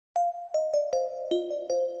You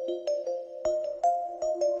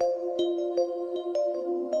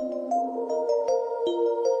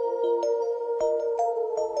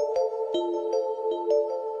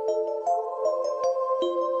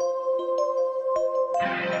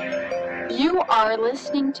are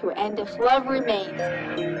listening to And If Love Remains,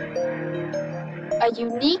 a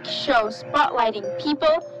unique show spotlighting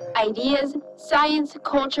people, ideas, science,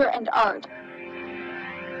 culture, and art.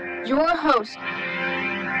 Your host,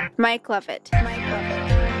 Mike Lovett.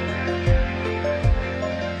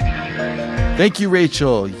 Thank you,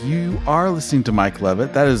 Rachel. You are listening to Mike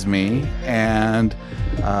Levitt. That is me, and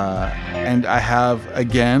I have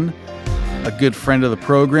again a good friend of the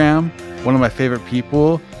program, one of my favorite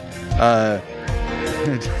people. I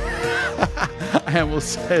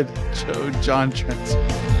almost said John Trent.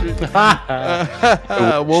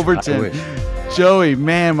 Wolverton. Joey,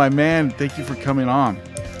 man, my man, thank you for coming on.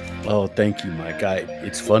 Oh, thank you, Mike.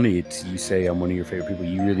 It's funny. You say I'm one of your favorite people.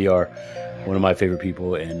 You really are one of my favorite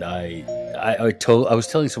people. And I was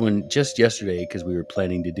telling someone just yesterday, because we were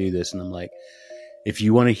planning to do this, and I'm like, if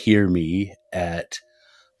you want to hear me at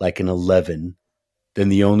like an 11, then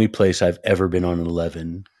the only place I've ever been on an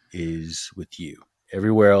 11 is with you.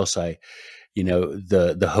 Everywhere else,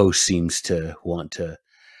 the host seems to want to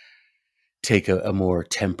take a more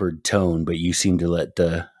tempered tone, but you seem to let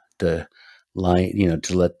the line,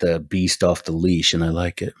 to let the beast off the leash, and I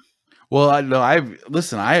like it. Well, I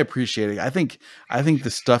appreciate it. I think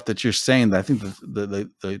the stuff that you're saying, I think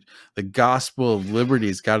the gospel of liberty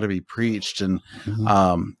has got to be preached, and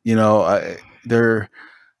I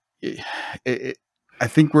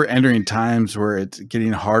think we're entering times where it's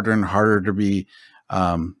getting harder and harder to be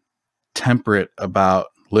temperate about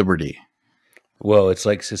liberty. Well, it's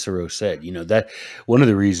like Cicero said, that one of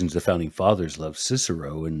the reasons the founding fathers loved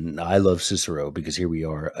Cicero, and I love Cicero, because here we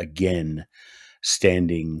are again,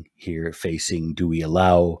 standing here facing, do we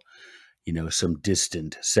allow, some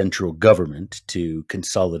distant central government to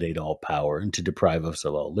consolidate all power and to deprive us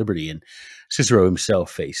of all liberty? And Cicero himself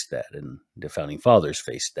faced that, and the founding fathers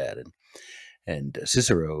faced that. And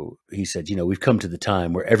Cicero, he said, we've come to the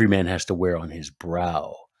time where every man has to wear on his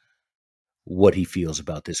brow what he feels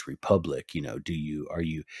about this republic. And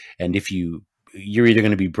if you're either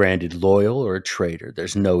going to be branded loyal or a traitor.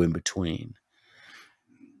 There's no in between.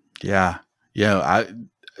 Yeah.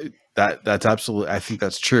 That's absolutely, I think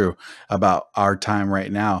that's true about our time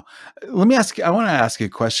right now. I want to ask you a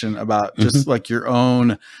question about just like your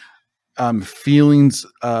own feelings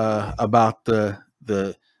about the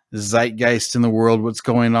zeitgeist in the world, what's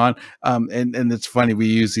going on. And it's funny, we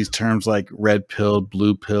use these terms like red pilled,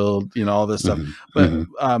 blue pilled, all this stuff. But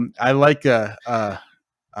I like the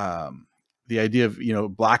idea of,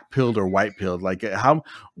 black pilled or white pilled. Like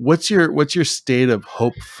what's your state of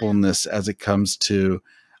hopefulness as it comes to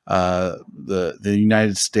the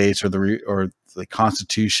United States or the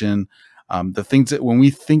Constitution, the things that when we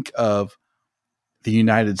think of the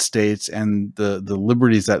United States and the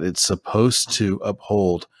liberties that it's supposed to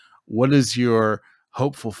uphold, what is your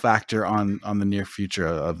hopeful factor on the near future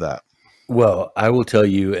of that? Well, I will tell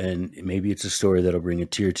you, and maybe it's a story that'll bring a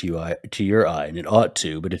tear to your eye, and it ought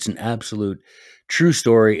to, but it's an absolute true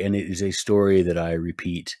story, and it is a story that I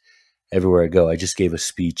repeat everywhere I go. I just gave a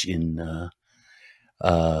speech in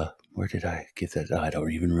where did I give that? I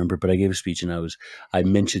don't even remember, but I gave a speech, and I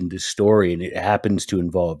mentioned this story, and it happens to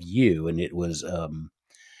involve you, and it was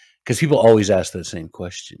because people always ask the same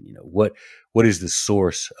question. What is the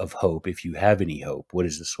source of hope? If you have any hope, what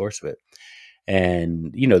is the source of it?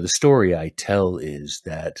 And, the story I tell is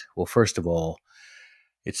that, well, first of all,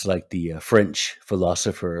 it's like the French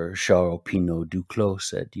philosopher Charles Pinot Duclos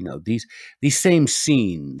said, these same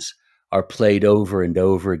scenes are played over and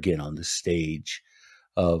over again on the stage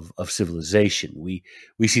of civilization. We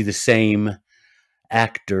see the same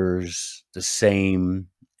actors, the same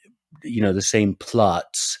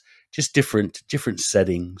plots, just different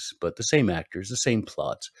settings, but the same actors, the same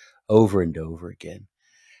plots over and over again.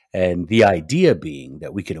 And the idea being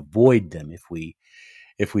that we could avoid them if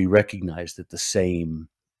we recognize that the same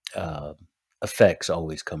effects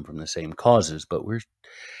always come from the same causes. But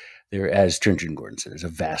there, as Trent Gordon said, there's a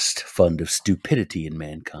vast fund of stupidity in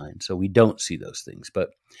mankind, so we don't see those things.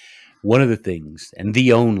 But one of the things, and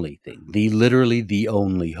the only thing, literally the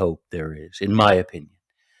only hope there is, in my opinion,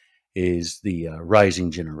 is the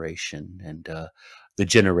rising generation and the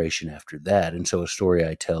generation after that. And so a story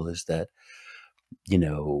I tell is that,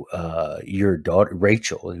 your daughter,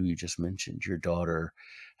 Rachel, who you just mentioned, your daughter,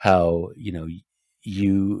 how,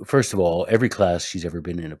 you, first of all, every class she's ever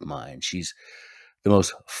been in of mine, she's the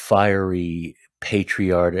most fiery,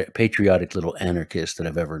 patriotic little anarchist that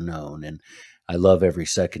I've ever known. And I love every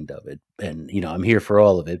second of it. And, I'm here for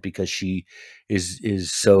all of it because she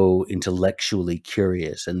is so intellectually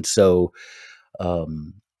curious and so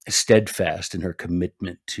steadfast in her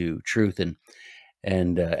commitment to truth.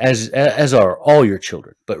 And as are all your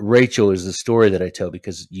children. But Rachel is the story that I tell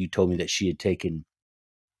because you told me that she had taken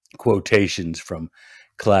quotations from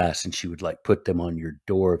class and she would like put them on your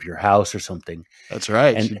door of your house or something. That's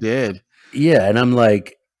right. And She did. yeah, and I'm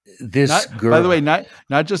like, this Not, girl. by the way, not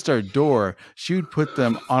just our door. She would put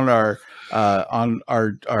them on our the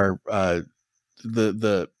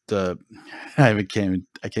I can't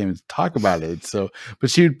even talk about it. So, but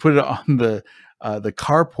she would put it on the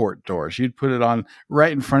carport door. She'd put it on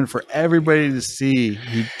right in front for everybody to see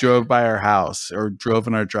who drove by our house or drove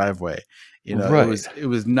in our driveway. Right. It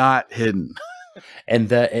was not hidden. And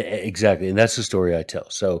that exactly, and that's the story I tell.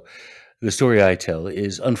 So the story I tell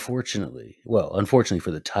is unfortunately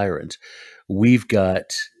for the tyrant, we've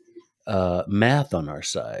got math on our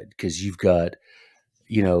side because you've got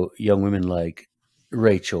young women like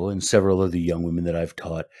Rachel and several of the young women that I've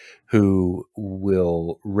taught who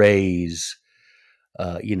will raise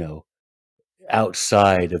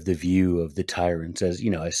outside of the view of the tyrants, as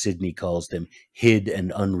Sydney calls them, hid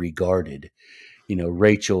and unregarded.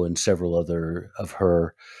 Rachel and several other of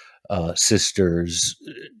her sisters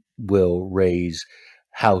will raise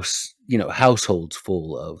households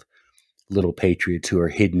full of little patriots who are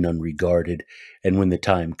hidden, unregarded. And when the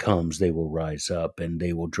time comes, they will rise up and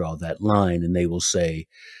they will draw that line and they will say,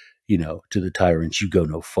 to the tyrants, you go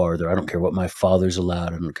no farther. I don't care what my father's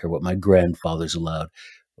allowed. I don't care what my grandfather's allowed.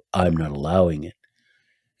 I'm not allowing it.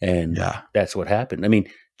 And that's what happened. I mean,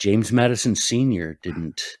 James Madison Sr.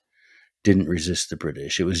 didn't resist the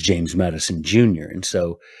British. It was James Madison Jr. And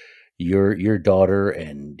so your daughter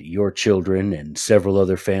and your children and several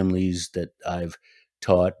other families that I've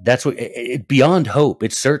taught, that's what it beyond hope.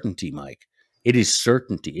 It's certainty, Mike. It is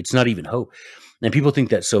certainty. It's not even hope. And people think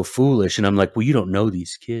that's so foolish. And I'm like, well, you don't know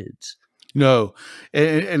these kids. No.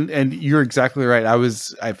 And you're exactly right. I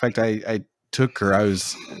took her. I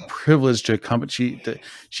was privileged to accompany.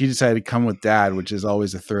 She decided to come with Dad, which is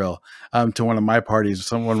always a thrill. To one of my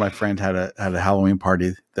parties. One of my friends had a Halloween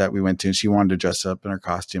party that we went to, and she wanted to dress up in her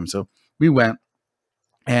costume, so we went.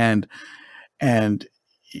 And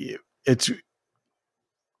it's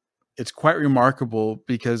quite remarkable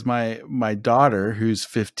because my daughter, who's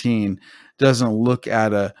 15, doesn't look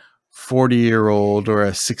at a 40-year-old or a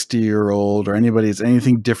 60-year-old or anybody as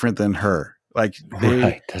anything different than her. Like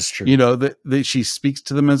right, that's true. She speaks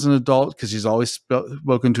to them as an adult because she's always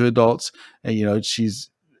spoken to adults, and she's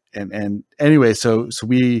and anyway. So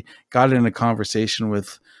we got in a conversation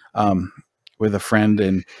with a friend,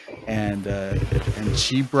 and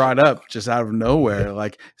she brought up just out of nowhere,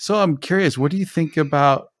 like, so I'm curious, what do you think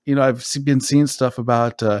about? I've been seeing stuff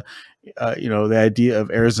about the idea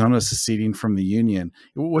of Arizona seceding from the Union.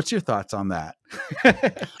 What's your thoughts on that?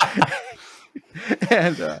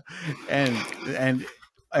 and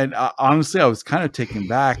honestly, I was kind of taken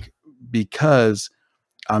back because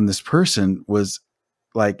this person was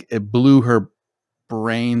like, it blew her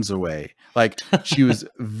brains away. Like, she was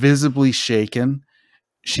visibly shaken.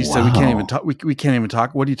 She said, "We can't even talk. We can't even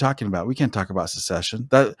talk. What are you talking about? We can't talk about secession.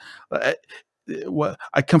 That what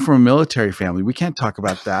I come from a military family. We can't talk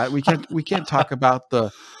about that. We can't talk about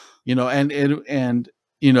the, and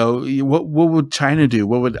what would China do?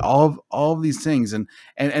 What would all of these things? And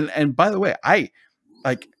by the way, I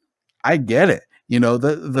get it.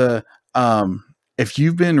 If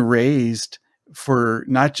you've been raised for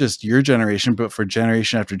not just your generation, but for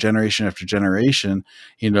generation after generation after generation,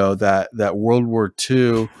 that World War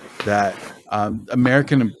II, that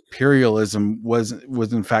American imperialism was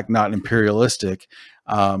in fact not imperialistic.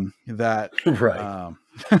 That right.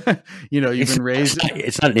 You've been raised.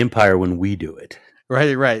 It's not an empire when we do it.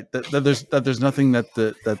 Right. That there's nothing that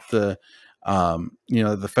the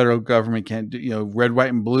federal government can't do. Red,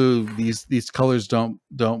 white, and blue. These colors don't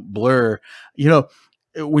blur.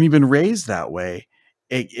 When you've been raised that way,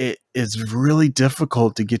 it is really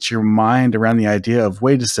difficult to get your mind around the idea of,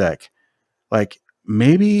 wait a sec, like,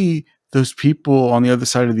 maybe those people on the other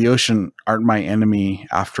side of the ocean aren't my enemy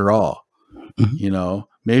after all. Mm-hmm.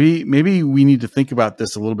 Maybe we need to think about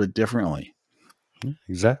this a little bit differently.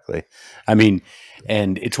 Exactly. I mean,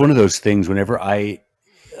 and it's one of those things whenever I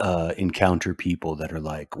encounter people that are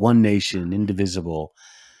like, one nation, indivisible.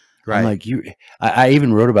 Right. I'm like, I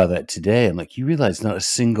even wrote about that today. I'm like, you realize not a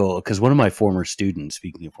single, because one of my former students,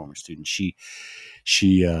 speaking of former students, she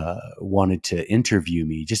wanted to interview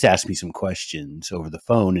me, just ask me some questions over the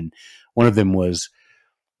phone. And one of them was,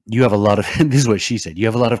 you have a lot of this is what she said, you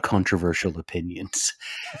have a lot of controversial opinions.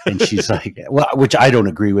 And she's like, well, which I don't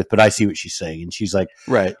agree with, but I see what she's saying. And she's like,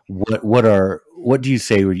 Right. what do you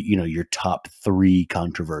say were, your top 3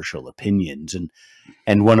 controversial opinions?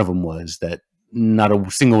 And one of them was that not a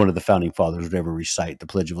single one of the founding fathers would ever recite the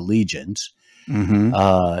Pledge of Allegiance. Mm-hmm.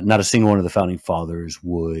 Not a single one of the founding fathers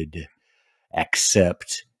would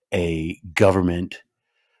accept a government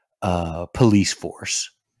police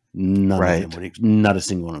force. None Right. of them would. Not a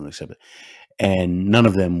single one of them accept it, and none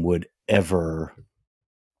of them would ever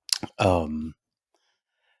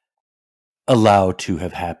allow to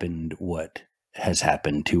have happened what has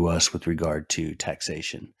happened to us with regard to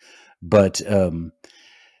taxation. But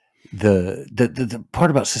the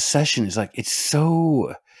part about secession is like, it's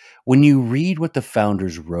so, when you read what the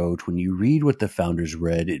founders wrote, when you read what the founders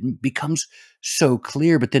read, it becomes so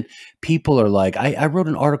clear. But then people are like, I wrote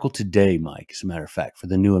an article today, Mike, as a matter of fact, for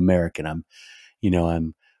the New American. I'm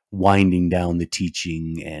winding down the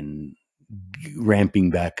teaching and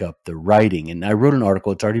ramping back up the writing. And I wrote an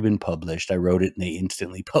article. It's already been published. I wrote it and they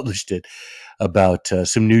instantly published it about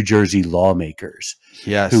some New Jersey lawmakers.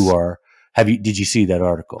 Yes. Who are, did you see that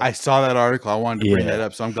article? I saw that article. I wanted to bring that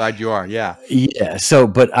up, so I'm glad you are. Yeah. Yeah. So,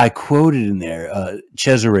 but I quoted in there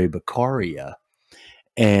Cesare Beccaria,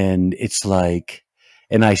 and it's like,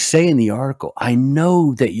 and I say in the article, I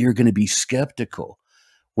know that you're going to be skeptical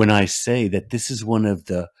when I say that this is one of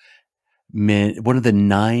the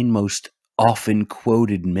 9 most often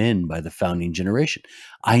quoted men by the founding generation.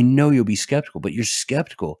 I know you'll be skeptical, but you're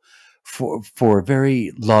skeptical for a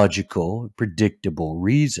very logical, predictable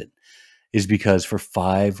reason. Is because for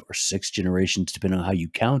 5 or 6 generations, depending on how you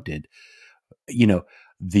counted,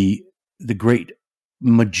 the great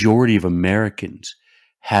majority of Americans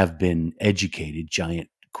have been educated, giant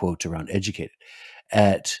quotes around educated,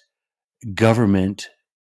 at government,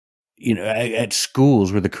 at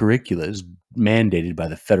schools where the curricula is mandated by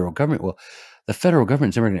the federal government. Well, the federal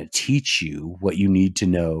government's never going to teach you what you need to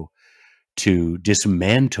know to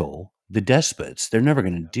dismantle the despots. They're never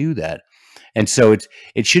going to do that. And so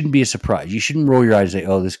it shouldn't be a surprise. You shouldn't roll your eyes and say,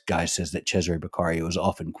 oh, this guy says that Cesare Beccaria was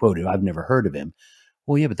often quoted. I've never heard of him.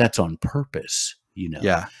 Well, yeah, but that's on purpose,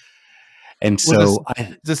 Yeah. And so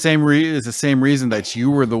it's the same reason that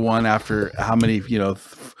you were the one after how many,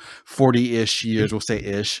 40-ish years, we'll say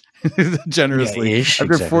ish generously. Yeah, ish,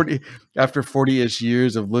 after exactly. 40-ish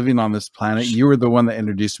years of living on this planet, you were the one that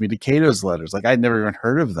introduced me to Cato's letters. Like, I'd never even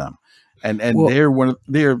heard of them. And well,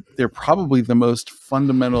 they're probably the most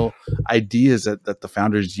fundamental ideas that the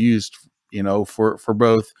founders used, for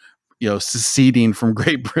both, seceding from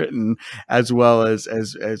Great Britain as well as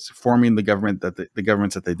forming the government the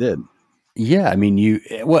governments that they did. Yeah, I mean,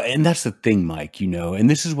 and that's the thing, Mike, and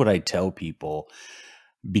this is what I tell people,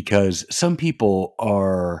 because some people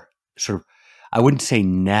are sort of, I wouldn't say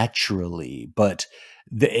naturally, but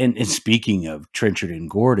and speaking of Trenchard and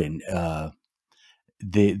Gordon,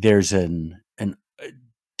 there's an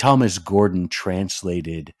Thomas Gordon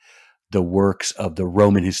translated the works of the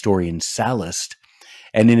Roman historian Sallust,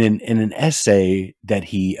 and in an essay that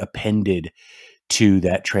he appended to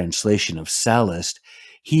that translation of Sallust,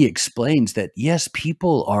 he explains that yes,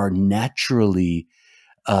 people are naturally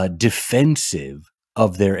defensive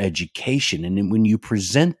of their education, and when you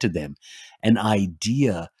present to them an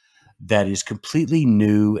idea that is completely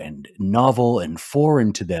new and novel and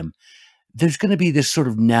foreign to them, there's going to be this sort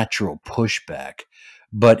of natural pushback.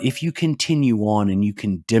 But if you continue on and you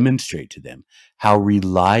can demonstrate to them how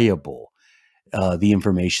reliable the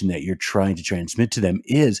information that you're trying to transmit to them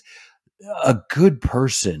is, a good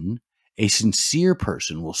person, a sincere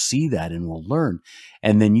person will see that and will learn.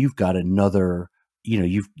 And then you've got another,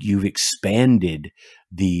 you've expanded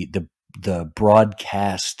the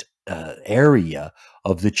broadcast area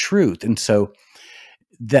of the truth. And so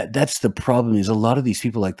that's the problem, is a lot of these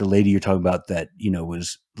people, like the lady you're talking about that,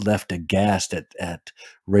 was left aghast at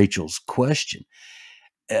Rachel's question.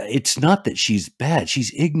 It's not that she's bad,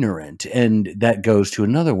 she's ignorant. And that goes to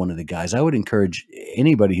another one of the guys. I would encourage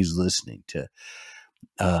anybody who's listening to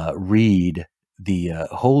read The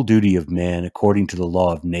Whole Duty of Man According to the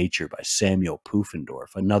Law of Nature by Samuel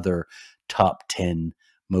Pufendorf, another top 10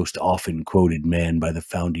 most often quoted man by the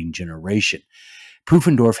founding generation.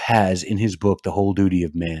 Pufendorf has in his book, The Whole Duty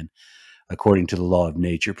of Man According to the Law of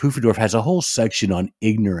Nature, Pufendorf has a whole section on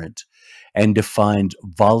ignorance and defines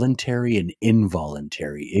voluntary and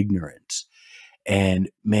involuntary ignorance. And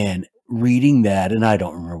man, reading that, and I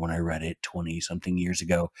don't remember when I read it 20 something years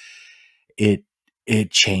ago, it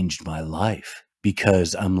changed my life,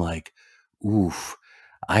 because I'm like, oof,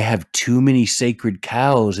 I have too many sacred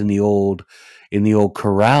cows in the old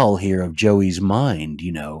corral here of Joey's mind,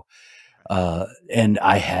 And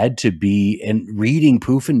I had to be, and reading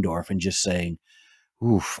Pufendorf and just saying,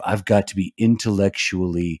 oof, I've got to be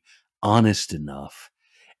intellectually honest enough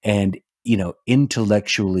and,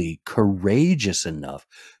 intellectually courageous enough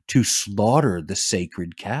to slaughter the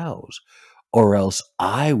sacred cows, or else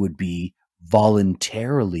I would be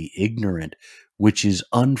voluntarily ignorant, which is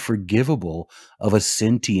unforgivable of a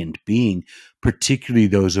sentient being, particularly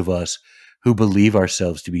those of us who believe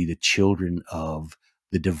ourselves to be the children of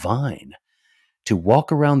the divine. To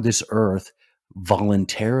walk around this earth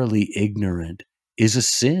voluntarily ignorant is a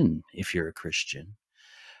sin if you're a Christian.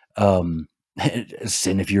 Um, a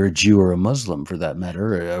sin if you're a Jew or a Muslim, for that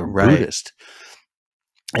matter, or a Right. Buddhist.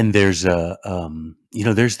 And there's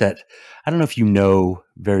there's that. I don't know if you know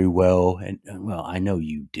very well, and well, I know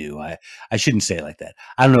you do. I shouldn't say it like that.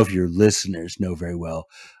 I don't know if your listeners know very well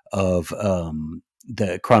of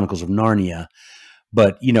the Chronicles of Narnia.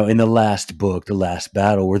 But, in the last book, The Last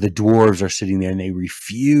Battle, where the dwarves are sitting there and they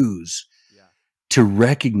refuse to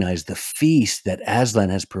recognize the feast that Aslan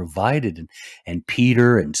has provided. And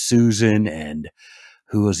Peter and Susan and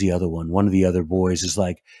who was the other one? One of the other boys is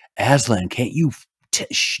like, Aslan, can't you,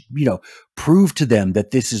 prove to them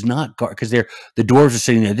that this is not because the dwarves are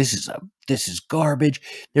sitting there. This is garbage.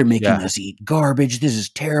 They're making us eat garbage. This is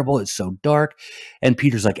terrible. It's so dark. And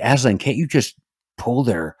Peter's like, Aslan, can't you just pull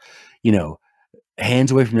their,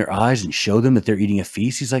 hands away from their eyes and show them that they're eating a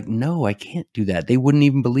feast? He's like, no, I can't do that. They wouldn't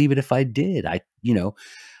even believe it if I did. I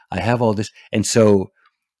have all this. And so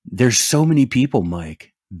there's so many people,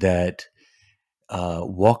 Mike, that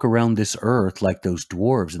walk around this earth like those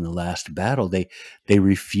dwarves in the last battle. They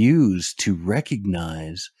refuse to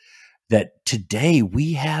recognize that today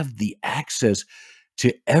we have the access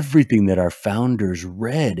to everything that our founders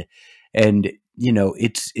read. And,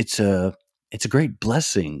 it's a great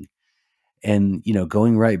blessing. And,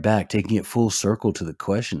 going right back, taking it full circle to the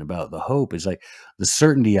question about the hope is like the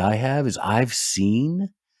certainty I have is I've seen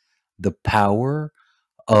the power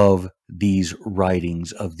of these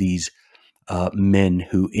writings, of these men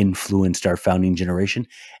who influenced our founding generation.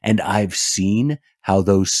 And I've seen how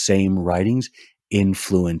those same writings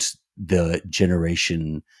influence the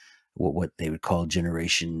generation, what they would call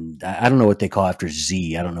generation. I don't know what they call after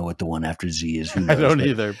Z. I don't know what the one after Z is. Who knows? I don't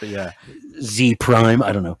either, but yeah. Z prime.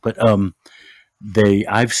 I don't know. But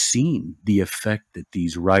I've seen the effect that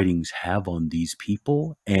these writings have on these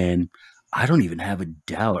people, and I don't even have a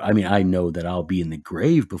doubt. I mean, I know that I'll be in the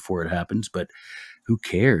grave before it happens, but who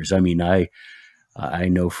cares? I mean, I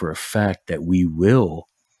know for a fact that we will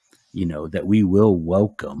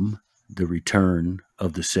welcome the return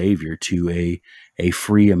of the Savior to a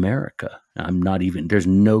free America. There's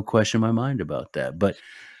no question in my mind about that, but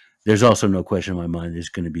there's also no question in my mind there's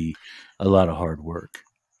going to be a lot of hard work.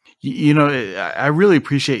 I really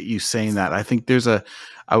appreciate you saying that. I think there's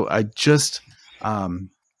I just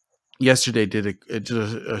yesterday did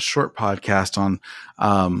a short podcast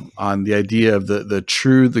on the idea of the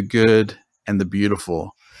true, the good, and the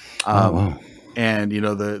beautiful. Wow. And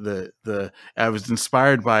I was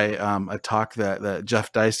inspired by a talk that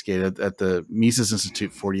Jeff Dice gave at the Mises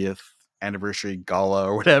Institute 40th anniversary gala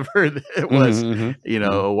or whatever it was, a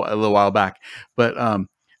little while back. But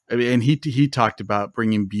and he talked about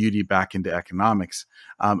bringing beauty back into economics,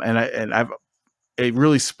 it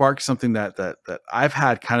really sparked something that I've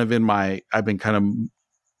had kind of I've been kind of,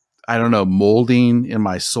 I don't know, molding in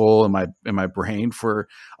my soul and in my brain for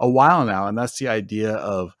a while now, and that's the idea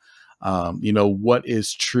of what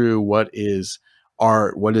is true, what is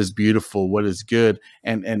art, what is beautiful, what is good,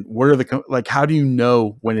 and what are how do you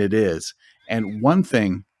know when it is? And one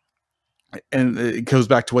thing, and it goes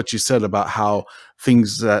back to what you said about how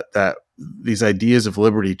things that these ideas of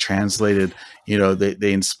liberty translated,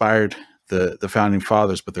 they inspired the founding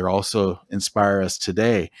fathers, but they're also inspire us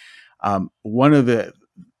today. One of the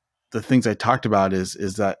things I talked about is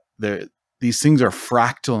that these things are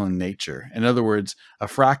fractal in nature. In other words, a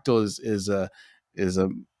fractal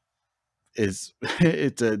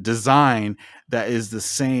it's a design that is the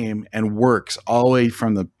same and works all the way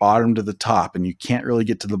from the bottom to the top, and you can't really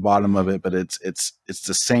get to the bottom of it, but it's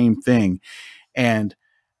the same thing. And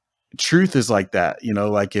truth is like that,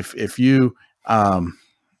 like if you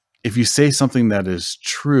say something that is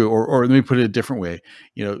true, or let me put it a different way,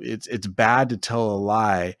 it's bad to tell a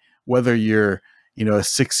lie, whether you're a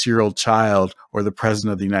 6-year-old child or the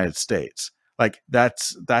president of the United States. Like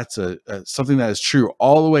that's a something that is true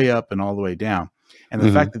all the way up and all the way down. And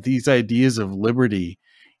the fact that these ideas of liberty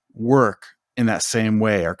work in that same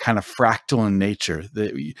way are kind of fractal in nature.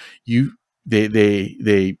 That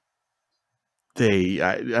they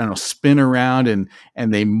I don't know, spin around and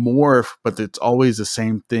they morph, but it's always the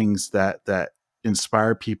same things that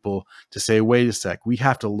inspire people to say, wait a sec, we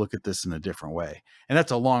have to look at this in a different way. And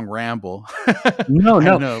that's a long ramble. No, I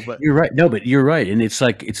no, know, but you're right. No, but you're right. And it's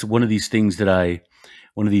like, it's one of these things that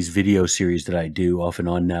one of these video series that I do off and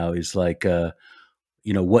on now is like,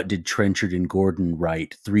 what did Trenchard and Gordon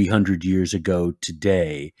write 300 years ago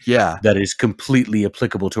today yeah, that is completely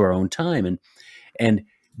applicable to our own time? And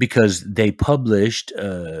because they published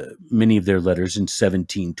many of their letters in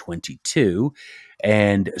 1722,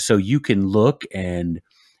 and so you can look and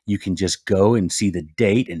you can just go and see the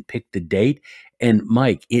date and pick the date. And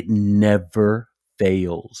Mike, it never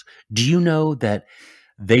fails. Do you know that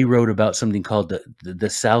they wrote about something called the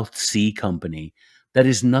South Sea Company that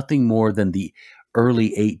is nothing more than the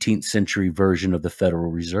early 18th century version of the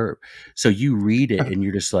Federal Reserve? So you read it and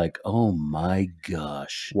you're just like, oh my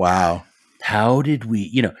gosh, wow, how did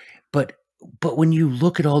we, but when you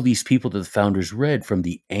look at all these people that the founders read, from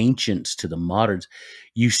the ancients to the moderns,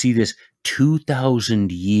 you see this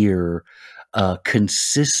 2,000-year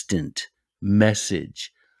consistent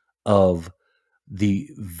message of the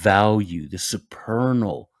value, the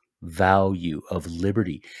supernal value of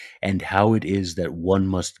liberty, and how it is that one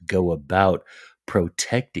must go about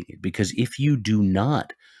protecting it. Because if you do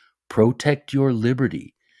not protect your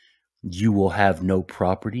liberty, you will have no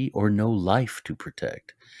property or no life to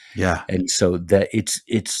protect. yeah, And so that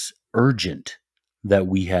it's urgent that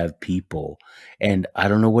we have people. And I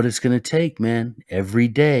don't know what it's going to take, man. Every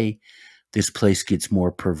day this place gets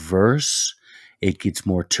more perverse, it gets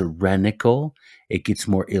more tyrannical, it gets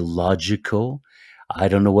more illogical. I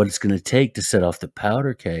don't know what it's going to take to set off the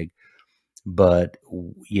powder keg, but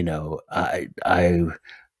I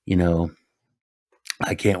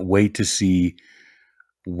can't wait to see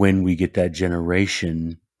when we get that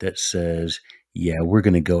generation that says, yeah, we're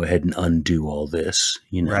going to go ahead and undo all this,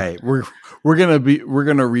 right. We're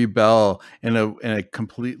gonna rebel in a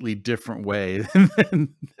completely different way. We're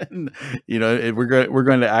going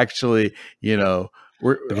to actually,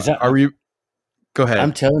 Because are we? Go ahead.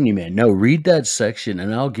 I'm telling you, man, no, read that section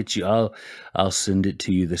and I'll send it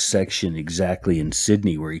to you, the section exactly in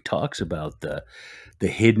Sydney where he talks about the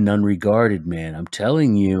hidden unregarded, man. I'm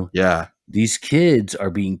telling you, Yeah, these kids are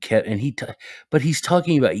being kept, and but he's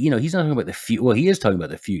talking about, he's not talking about the future. Well, he is talking about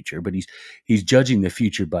the future, but he's judging the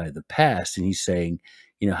future by the past, and he's saying,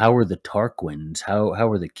 how are the Tarquins, how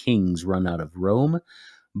are the kings run out of Rome?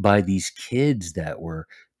 By these kids that were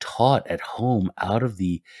taught at home out of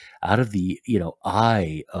the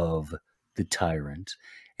eye of the tyrant,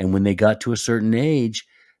 and when they got to a certain age,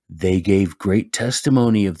 they gave great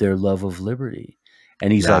testimony of their love of liberty.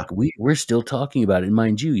 And he's yeah. like, we're still talking about it. And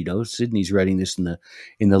mind you, Sydney's writing this in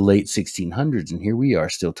the late 1600s, and here we are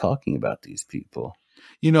still talking about these people.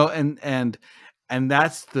 And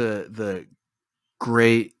that's the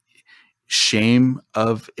great shame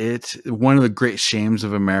of it. One of the great shames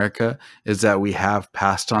of America is that we have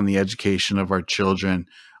passed on the education of our children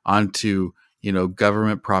onto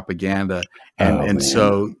government propaganda, and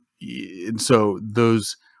so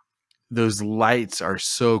those lights are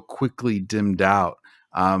so quickly dimmed out,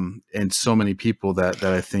 and so many people that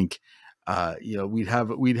I think we'd have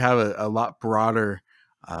a lot broader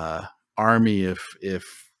army if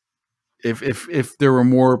there were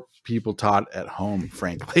more people taught at home,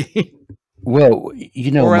 frankly. Well, Or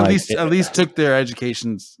at Mike, least took their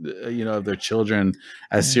educations, of their children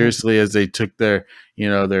as seriously as they took their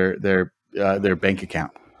bank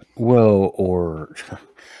account. well, or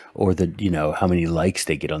how many likes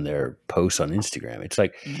they get on their posts on Instagram. It's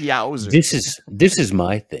like, Yeah, this is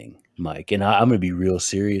my thing, Mike, and I'm going to be real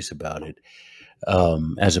serious about it,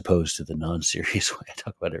 as opposed to the non-serious way I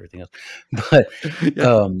talk about everything else. But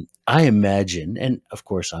yeah. I imagine, and of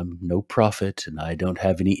course I'm no prophet and I don't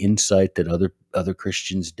have any insight that other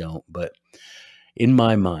Christians don't, but in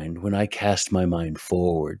my mind, when I cast my mind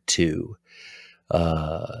forward to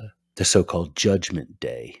the so-called Judgment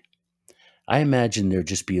Day, I imagine there'll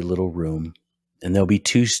just be a little room, and there'll be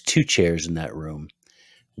two chairs in that room,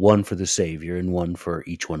 one for the Savior and one for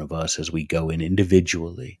each one of us as we go in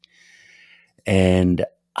individually. And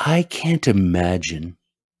I can't imagine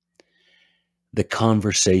the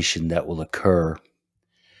conversation that will occur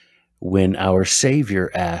when our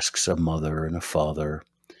Savior asks a mother and a father,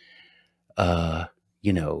 about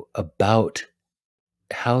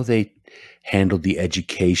how they handled the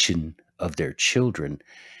education of their children,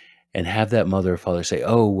 and have that mother or father say,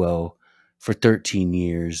 oh, well, for 13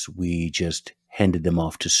 years, we just handed them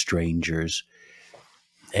off to strangers,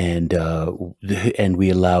 and we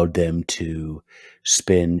allowed them to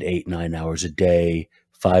spend 8-9 hours a day,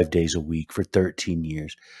 5 days a week for 13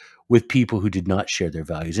 years with people who did not share their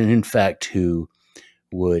values, and in fact, who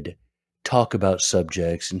would talk about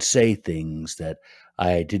subjects and say things that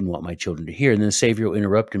I didn't want my children to hear. And then the Savior will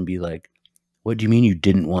interrupt and be like, what do you mean you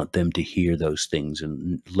didn't want them to hear those things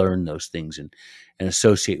and learn those things and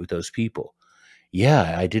associate with those people?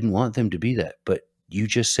 Yeah, I didn't want them to be that. But you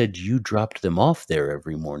just said you dropped them off there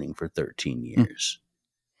every morning for 13 years.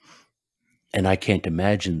 And I can't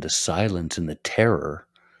imagine the silence and the terror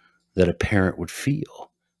that a parent would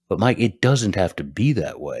feel. But Mike, it doesn't have to be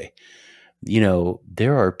that way.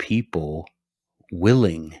 There are people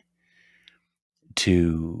willing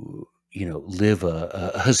to, live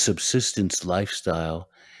a subsistence lifestyle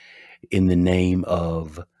in the name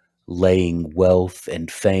of laying wealth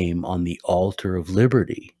and fame on the altar of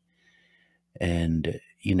liberty. And,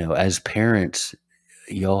 as parents,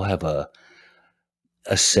 y'all have a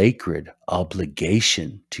sacred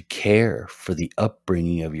obligation to care for the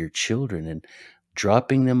upbringing of your children, and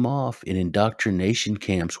dropping them off in indoctrination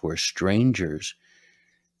camps where strangers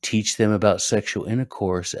teach them about sexual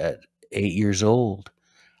intercourse at 8 years old.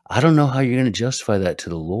 I don't know how you're going to justify that to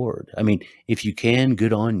the Lord. I mean, if you can,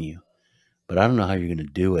 good on you, but I don't know how you're going to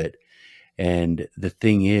do it. And the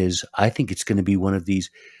thing is, I think it's going to be one of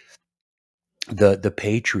these, the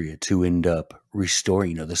patriots who end up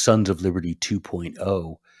restoring, the Sons of Liberty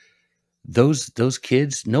 2.0. Those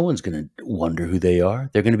kids, no one's going to wonder who they are.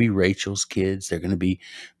 They're going to be Rachel's kids. They're going to be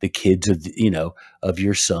the kids of, of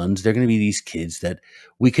your sons. They're going to be these kids that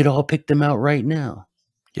we could all pick them out right now.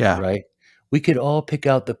 Yeah. Right. We could all pick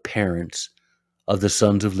out the parents of the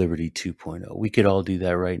Sons of Liberty 2.0. We could all do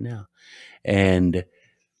that right now. And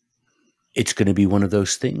it's going to be one of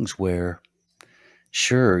those things where,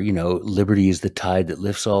 sure, liberty is the tide that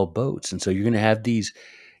lifts all boats. And so you're going to have these,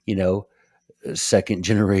 second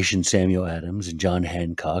generation Samuel Adams and John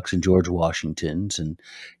Hancocks and George Washingtons and,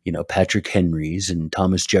 Patrick Henrys and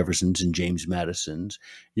Thomas Jeffersons and James Madisons.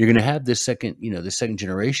 You're going to have this second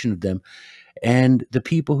generation of them. And the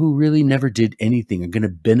people who really never did anything are going to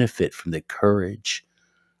benefit from the courage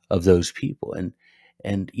of those people.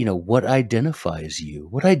 And what identifies you?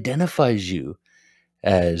 What identifies you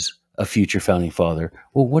as a future founding father?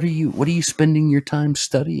 Well, what are you spending your time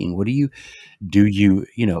studying?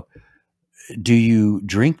 Do you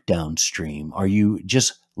drink downstream? Are you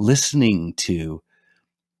just listening to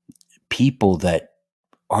people that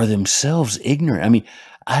are themselves ignorant? I mean,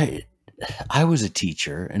 I was a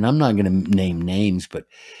teacher, and I'm not going to name names, but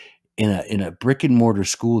in a brick and mortar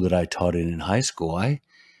school that I taught in high school,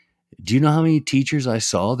 do you know how many teachers I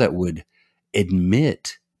saw that would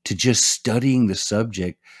admit to just studying the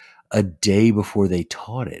subject a day before they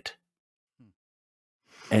taught it?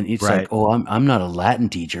 And it's Right. like, oh, I'm not a Latin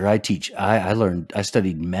teacher. I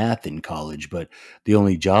studied math in college, but the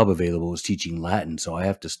only job available was teaching Latin, so I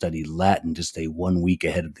have to study Latin to stay 1 week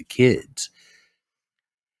ahead of the kids.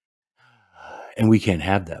 And we can't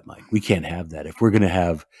have that, Mike. We can't have that. If we're going to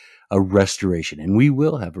have a restoration, and we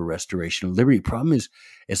will have a restoration of liberty. Problem is,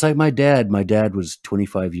 it's like my dad. My dad was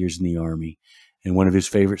 25 years in the Army, and one of his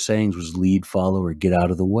favorite sayings was "lead, follow, or get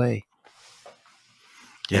out of the way."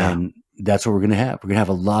 Yeah. And that's what we're going to have. We're going to have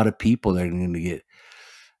a lot of people that are going to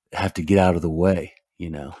have to get out of the way.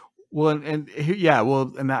 Well,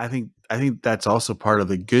 and I think that's also part of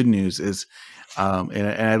the good news is, and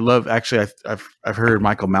I love, actually, I've heard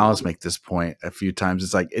Michael Malice make this point a few times.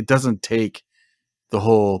 It's like, it doesn't take the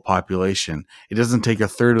whole population. It doesn't take a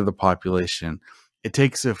third of the population. It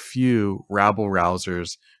takes a few rabble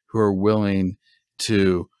rousers who are willing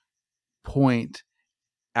to point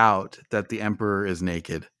out that the emperor is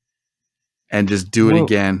naked and just do it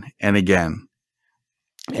again and again.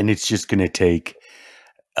 And it's just going to take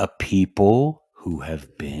a people who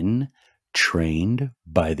have been trained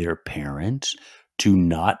by their parents to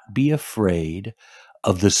not be afraid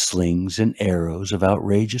of the slings and arrows of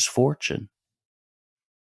outrageous fortune.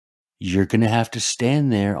 You're going to have to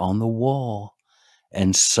stand there on the wall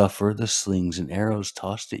and suffer the slings and arrows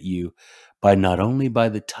tossed at you by not only by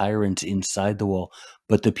the tyrants inside the wall,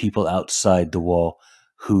 but the people outside the wall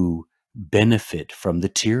who benefit from the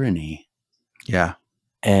tyranny. Yeah.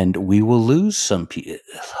 And we will lose some people.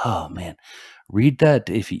 Oh man, read that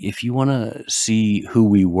if you want to see who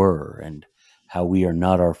we were and how we are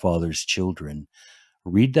not our father's children.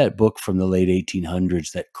 Read that book from the late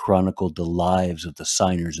 1800s that chronicled the lives of the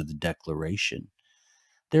signers of the Declaration.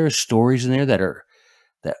 There are stories in there that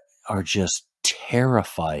are just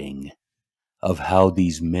terrifying of how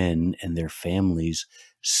these men and their families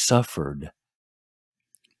suffered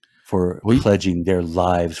for pledging their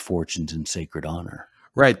lives, fortunes, and sacred honor.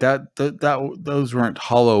 Right. That those weren't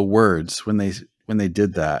hollow words when they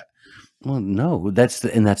did that. Well, no, that's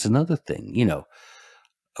another thing.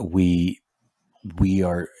 We we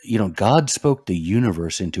are, God spoke the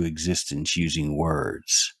universe into existence using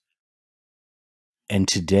words. And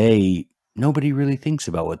today, nobody really thinks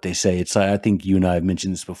about what they say. It's, I think you and I have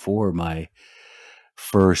mentioned this before. My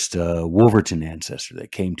first Wolverton ancestor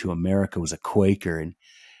that came to America was a Quaker, and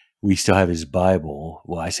we still have his Bible.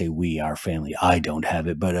 Well, I say we, our family. I don't have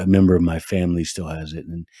it, but a member of my family still has it.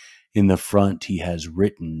 And in the front, he has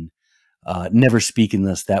written, never speak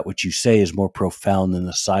unless that which you say is more profound than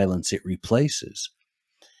the silence it replaces.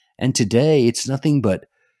 And today, it's nothing but,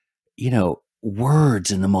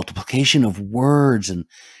 words and the multiplication of words and,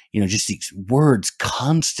 just these words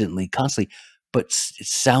constantly, but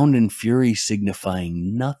sound and fury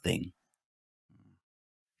signifying nothing.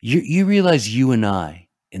 You realize you and I,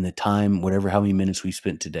 in the time, how many minutes we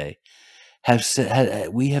spent today,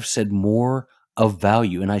 we have said more of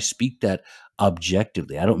value, and I speak that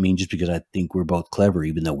objectively. I don't mean just because I think we're both clever,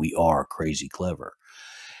 even though we are crazy clever,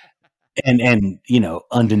 and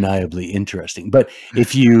undeniably interesting. But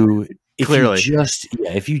if you Clearly.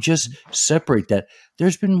 if you just separate that,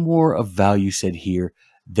 there's been more of value said here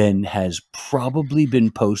than has probably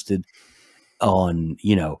been posted on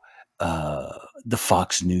the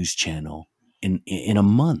Fox News channel in a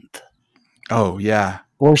month. Oh yeah.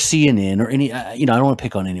 Or CNN or any, I don't want to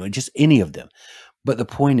pick on anyone, just any of them. But the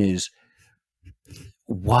point is,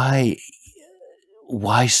 why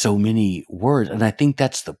so many words? And I think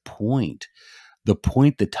that's the point. The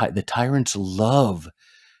point that the tyrants love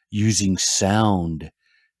using sound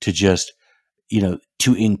to just,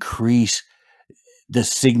 to increase the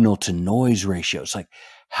signal to noise ratio. It's like,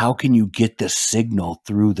 how can you get the signal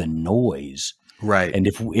through the noise? Right. And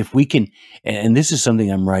if we can, and this is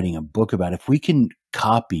something I'm writing a book about, if we can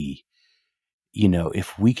copy, the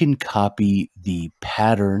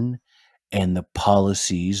pattern and the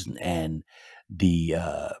policies and the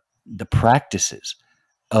practices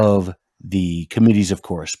of the committees of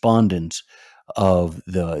correspondence of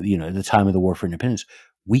the time of the War for Independence,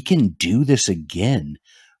 we can do this again.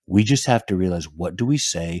 We just have to realize, what do we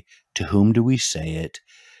say? To whom do we say it?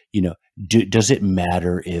 Does it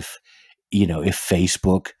matter if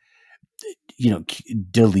Facebook,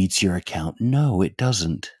 deletes your account? No, it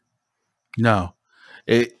doesn't. No,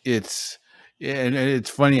 it's and it's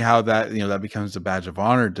funny how that that becomes a badge of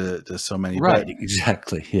honor to so many. Right?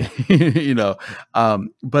 Exactly. Yeah.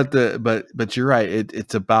 But you're right.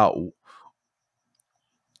 It's about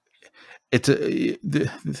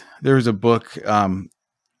there was a book.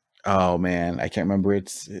 Oh man, I can't remember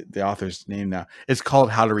the author's name now. It's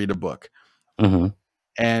called How to Read a Book. Mm-hmm.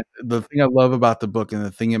 And the thing I love about the book, and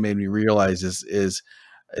the thing it made me realize is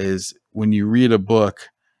when you read a book,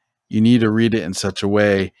 you need to read it in such a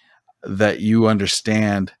way that you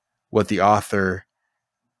understand what the author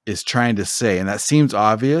is trying to say. And that seems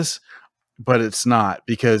obvious, but it's not,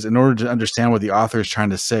 because in order to understand what the author is trying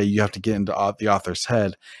to say, you have to get into the author's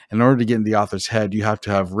head. In order to get into the author's head, you have to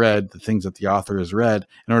have read the things that the author has read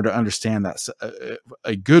in order to understand that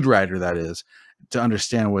a good writer, that is, to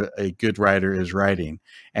understand what a good writer is writing.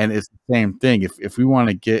 And it's the same thing. If we want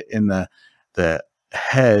to get in the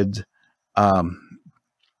head,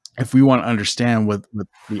 if we want to understand what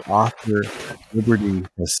the author of Liberty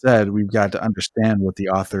has said, we've got to understand what the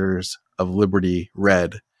authors of Liberty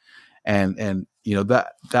read. And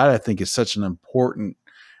that I think is such an important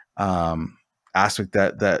aspect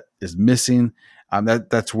that is missing.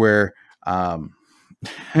 That's where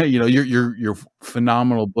your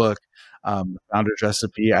phenomenal book, Founder's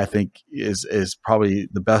Recipe, I think is probably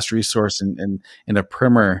the best resource in a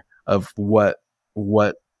primer of what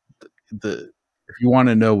if you want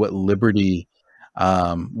to know what liberty,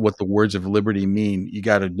 what the words of liberty mean, you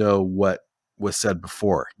got to know what was said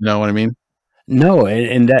before. You know what I mean? No,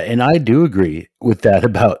 and I do agree with that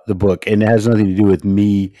about the book, and it has nothing to do with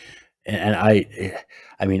me. And I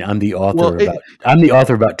mean, I'm the author of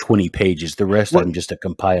about 20 pages. The rest, I'm just a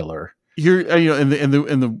compiler. You're, in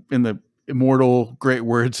the immortal great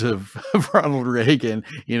words of Ronald Reagan,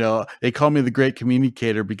 they call me the great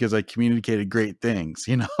communicator because I communicated great things.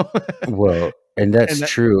 Well, and that's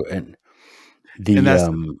true. And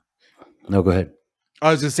no, go ahead. I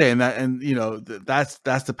was just saying that, and that's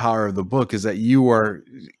the power of the book, is that you are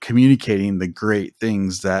communicating the great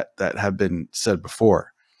things that have been said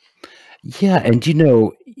before. Yeah, and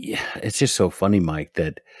it's just so funny, Mike,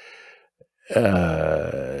 that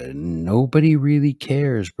nobody really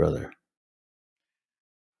cares, brother.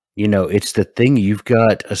 It's the thing. You've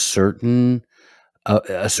got a certain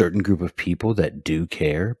group of people that do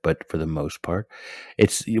care, but for the most part,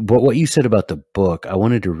 it's what you said about the book. I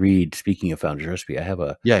wanted to read. Speaking of Founder's Recipe, I have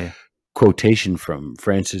a quotation from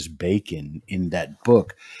Francis Bacon in that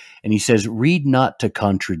book. And he says, "Read not to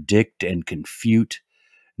contradict and confute,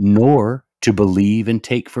 nor to believe and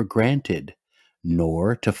take for granted,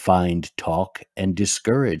 nor to find talk and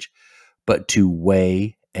discourage, but to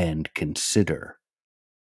weigh and consider."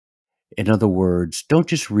 In other words, don't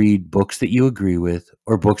just read books that you agree with,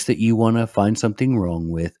 or books that you want to find something wrong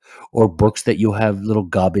with, or books that you'll have little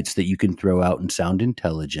gobbets that you can throw out and sound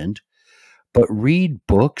intelligent, but read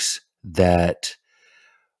books that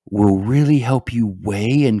will really help you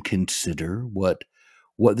weigh and consider what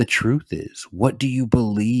the truth is. What do you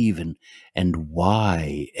believe, and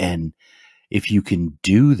why? And if you can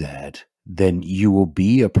do that, then you will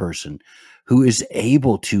be a person who is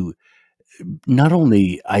able to not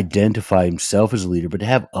only identify himself as a leader, but to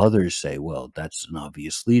have others say, well, that's an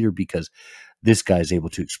obvious leader because this guy is able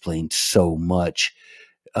to explain so much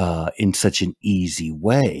in such an easy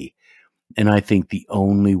way. And I think the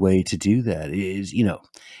only way to do that is,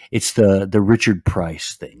 it's the Richard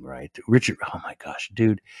Price thing, right? Richard, oh my gosh,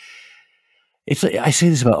 dude. It's like, I say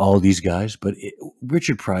this about all these guys, but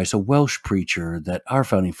Richard Price, a Welsh preacher that our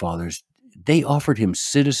founding fathers, they offered him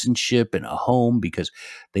citizenship and a home because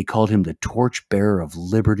they called him the torchbearer of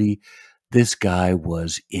liberty. This guy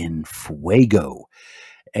was in fuego,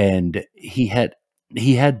 and he had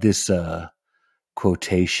this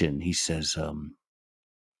quotation. He says,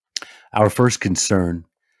 "Our first concern,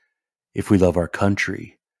 if we love our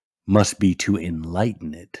country, must be to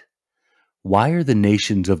enlighten it. Why are the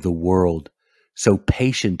nations of the world so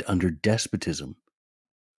patient under despotism?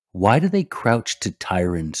 Why do they crouch to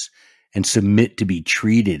tyrants and submit to be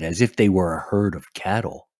treated as if they were a herd of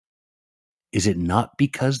cattle? Is it not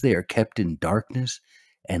because they are kept in darkness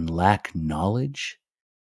and lack knowledge?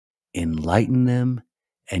 Enlighten them,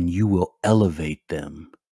 and you will elevate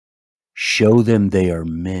them. Show them they are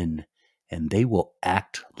men, and they will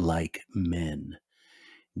act like men.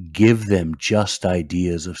 Give them just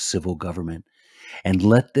ideas of civil government, and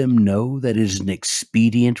let them know that it is an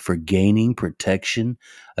expedient for gaining protection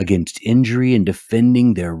against injury and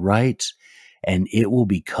defending their rights, and it will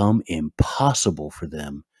become impossible for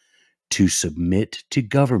them to submit to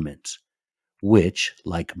governments which,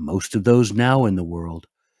 like most of those now in the world,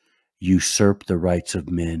 usurp the rights of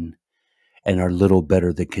men and are little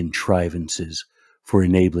better than contrivances for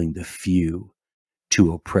enabling the few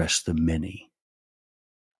to oppress the many."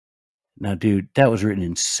 Now, dude, that was written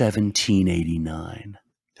in 1789.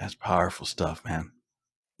 That's powerful stuff, man.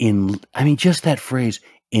 Just that phrase,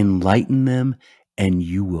 enlighten them and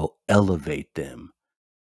you will elevate them.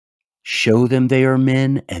 Show them they are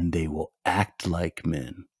men and they will act like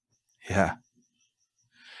men. Yeah.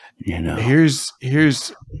 Here's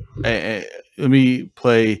let me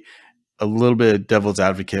play a little bit of devil's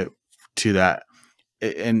advocate to that.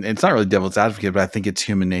 And it's not really devil's advocate, but I think it's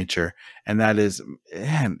human nature. And that is,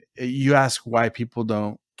 man, you ask why people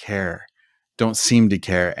don't seem to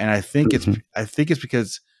care. And I think it's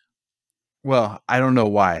because, well, I don't know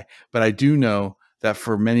why, but I do know that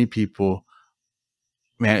for many people,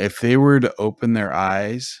 man, if they were to open their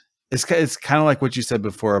eyes, it's kind of like what you said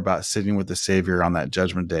before about sitting with the Savior on that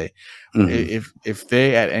judgment day. If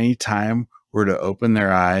they at any time were to open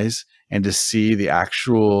their eyes and to see the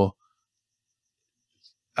actual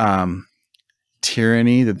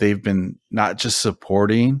tyranny that they've been not just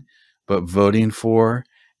supporting, but voting for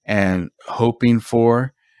and hoping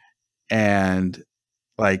for, and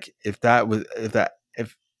like if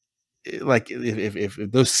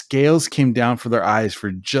those scales came down for their eyes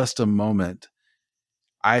for just a moment,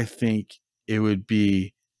 I think it would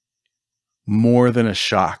be more than a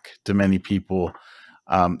shock to many people.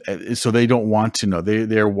 So they don't want to know.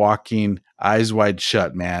 They're walking eyes wide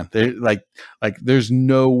shut, man. They're like there's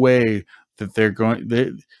no way that they're going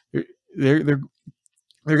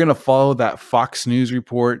to follow that Fox News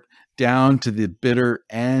report down to the bitter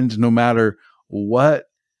end, no matter what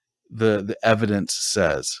the evidence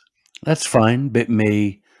says. That's fine, but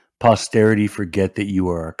may posterity forget that you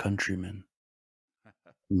are our countrymen.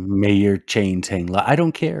 May your chains hang low. I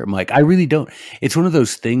don't care, Mike. I really don't. It's one of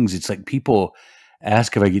those things. It's like people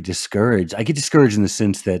ask if I get discouraged. I get discouraged in the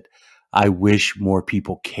sense that I wish more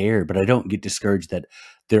people care, but I don't get discouraged that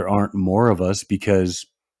there aren't more of us, because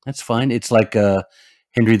that's fine. It's like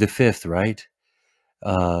Henry V, right?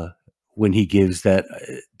 When he gives that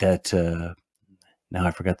now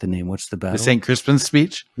I forgot the name. What's the battle? The St. Crispin's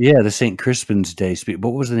speech? Yeah, the St. Crispin's Day speech.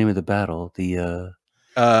 What was the name of the battle? The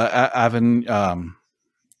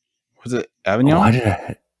was it Avignon?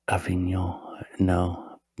 Avignon?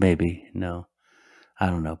 No, maybe no. I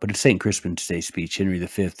don't know, but it's St. Crispin's Day speech, Henry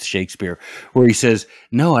V, Shakespeare, where he says,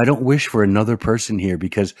 "No, I don't wish for another person here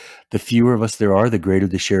because the fewer of us there are, the greater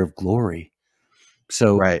the share of glory."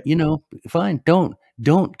 So, Right. fine,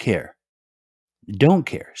 don't care. Don't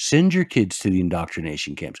care. Send your kids to the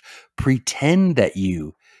indoctrination camps. Pretend that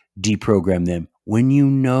you deprogram them when you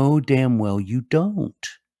know damn well you don't.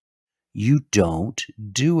 You don't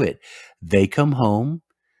do it. They come home,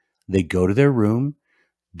 they go to their room,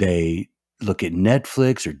 they look at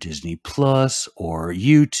Netflix or Disney Plus or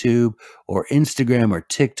YouTube or Instagram or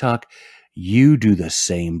TikTok. You do the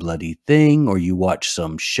same bloody thing, or you watch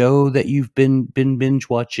some show that you've been binge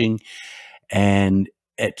watching, and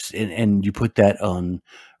and you put that on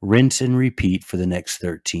rinse and repeat for the next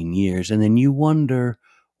 13 years, and then you wonder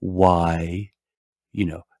why,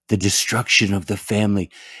 the destruction of the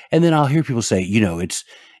family. And then I'll hear people say,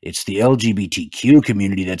 it's the LGBTQ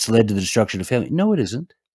community that's led to the destruction of family. No, it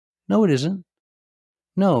isn't. No, it isn't.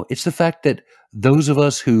 No, it's the fact that those of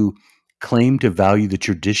us who claim to value the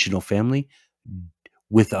traditional family,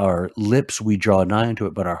 with our lips we draw nigh unto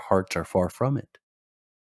it, but our hearts are far from it.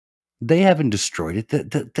 They haven't destroyed it.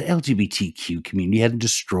 The LGBTQ community hasn't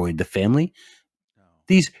destroyed the family.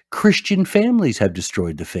 These Christian families have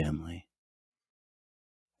destroyed the family.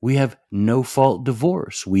 We have no fault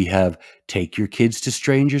divorce. We have take your kids to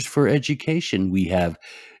strangers for education. We have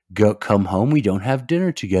come home. We don't have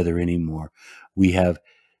dinner together anymore. We have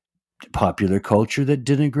popular culture that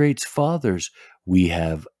denigrates fathers. We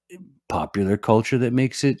have popular culture that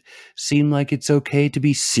makes it seem like it's okay to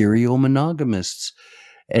be serial monogamists.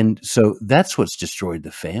 And so that's what's destroyed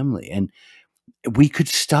the family. And we could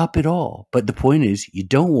stop it all. But the point is, you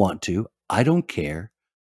don't want to. I don't care.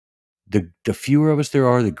 The fewer of us there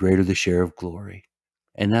are, the greater the share of glory.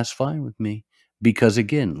 And that's fine with me. Because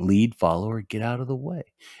again, lead, follower, get out of the way.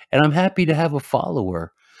 And I'm happy to have a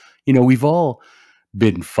follower. We've all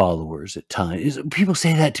been followers at times. People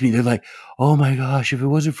say that to me. They're like, "Oh my gosh, if it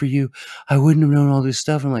wasn't for you, I wouldn't have known all this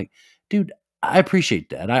stuff." I'm like, dude, I appreciate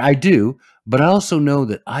that. I do. But I also know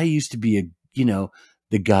that I used to be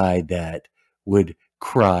the guy that would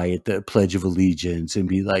cry at the Pledge of Allegiance and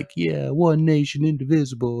be like, "Yeah, one nation,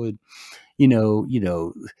 indivisible," and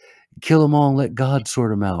kill them all and let God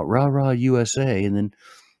sort them out. Rah rah USA. And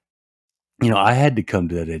then I had to come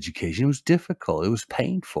to that education. It was difficult. It was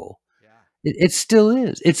painful. It still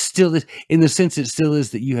is. It still is, in the sense it still is,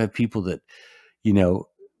 that you have people that,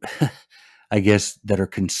 I guess, that are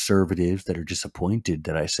conservatives that are disappointed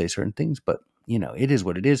that I say certain things, but it is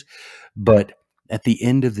what it is. But at the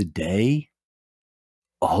end of the day,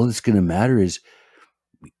 all that's going to matter is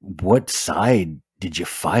what side did you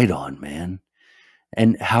fight on, man?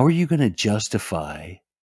 And how are you going to justify,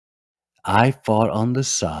 I fought on the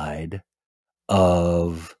side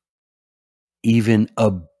of even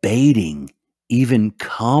abating, even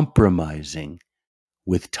compromising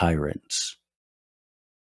with tyrants?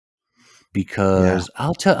 Because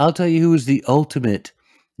I'll tell you who was the ultimate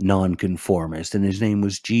nonconformist, and his name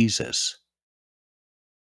was Jesus.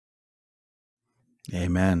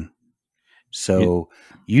 Amen. So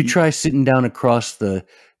you try sitting down across the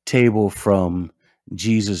table from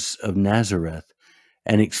Jesus of Nazareth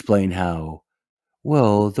and explain how,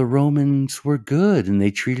 well, the Romans were good and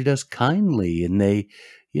they treated us kindly, and they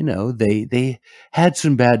had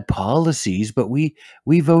some bad policies, but we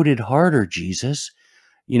voted harder, Jesus.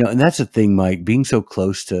 And that's the thing, Mike, being so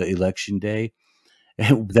close to election day.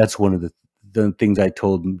 That's one of the things I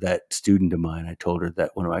told that student of mine. I told her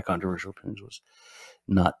that one of my controversial opinions was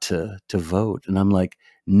not to vote. And I'm like,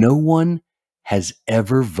 no one has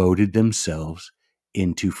ever voted themselves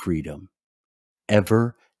into freedom.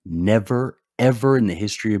 Ever, never, ever in the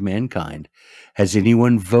history of mankind has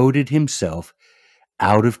anyone voted himself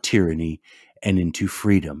out of tyranny and into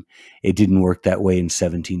freedom. It didn't work that way in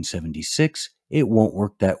 1776. It won't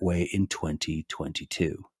work that way in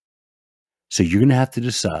 2022. So you're going to have to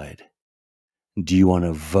decide, do you want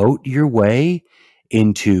to vote your way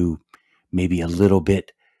into maybe a little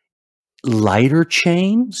bit lighter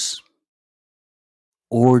chains?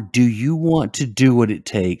 Or do you want to do what it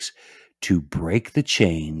takes to break the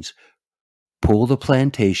chains, pull the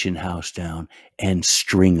plantation house down, and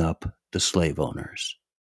string up the slave owners?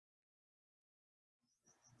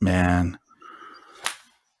 Man.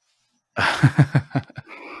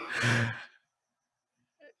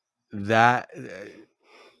 That's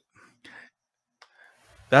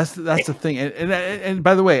the thing. And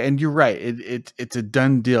by the way, and you're right, it's a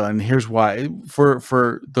done deal. And here's why.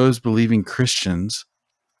 For those believing Christians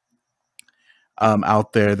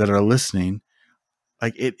out there that are listening,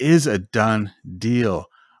 like, it is a done deal.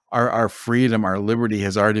 our freedom, our liberty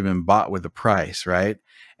has already been bought with a price, right?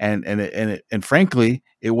 And frankly,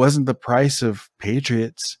 it wasn't the price of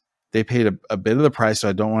patriots. They paid a bit of the price, so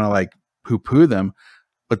I don't want to like poo-poo them,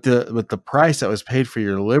 but the price that was paid for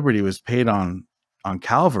your liberty was paid on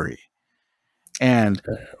Calvary. And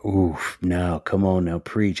Ooh, now come on, now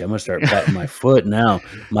preach. I'm gonna start patting my foot now.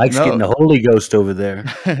 Mike's No. getting the Holy Ghost over there.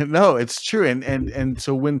 No, it's true. And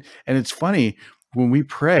so it's funny when we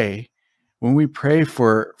pray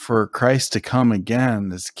for Christ to come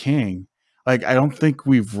again as King, like I don't think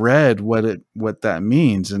we've read what that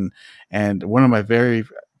means. And one of my very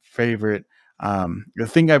favorite let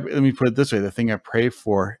me put it this way, the thing I pray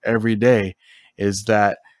for every day is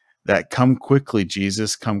that come quickly,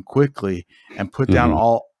 Jesus, come quickly, and put down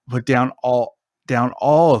all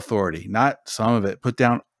authority, not some of it, put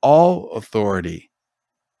down all authority,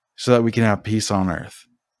 so that we can have peace on earth.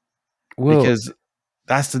 Well, because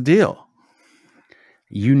that's the deal.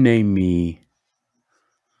 You name me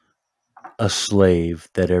a slave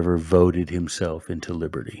that ever voted himself into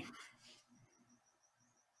liberty.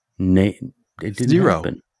 It didn't Zero.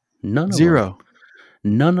 happen. None of Zero.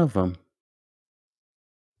 them. None of them.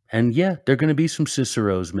 And yeah, there are going to be some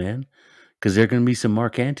Ciceros, man, because there are going to be some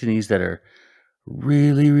Mark Antonys that are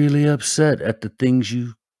really, really upset at the things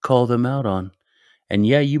you call them out on. And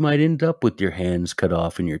yeah, you might end up with your hands cut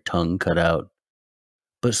off and your tongue cut out.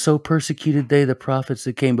 But so persecuted they the prophets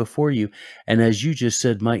that came before you. And as you just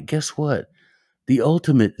said, Mike, guess what? The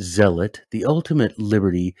ultimate zealot, the ultimate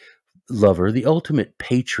liberty lover, the ultimate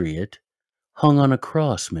patriot hung on a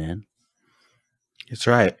cross, man. That's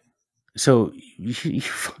right. So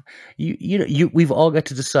we've all got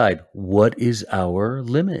to decide what is our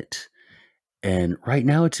limit. And right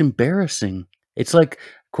now it's embarrassing. It's like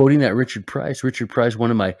quoting that Richard Price. Richard Price,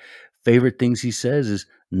 one of my favorite things he says is,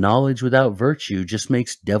 knowledge without virtue just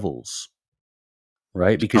makes devils.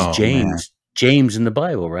 Right? Because James in the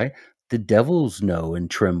Bible, right? The devils know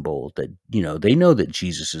and tremble that, they know that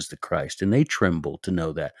Jesus is the Christ, and they tremble to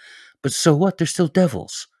know that. But so what? They're still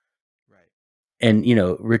devils. Right. And,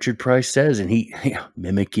 Richard Price says, and he,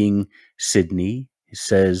 mimicking Sidney,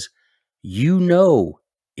 says,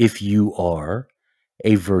 if you are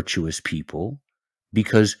a virtuous people,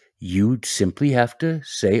 because you simply have to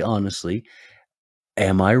say honestly,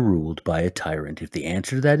 am I ruled by a tyrant? If the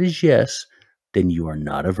answer to that is yes, then you are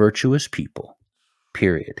not a virtuous people.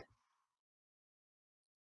 Period.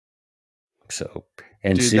 So,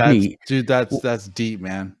 and Dude, Sidney, that's deep,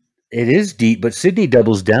 man. It is deep, but Sidney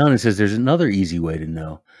doubles down and says there's another easy way to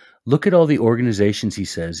know. Look at all the organizations, he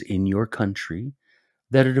says, in your country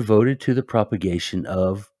that are devoted to the propagation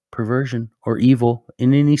of perversion or evil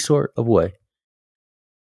in any sort of way.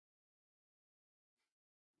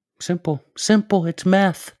 Simple. It's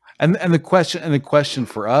math. And the question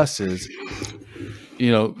for us is,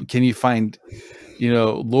 can you find,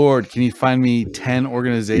 Lord, can you find me 10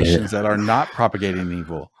 organizations that are not propagating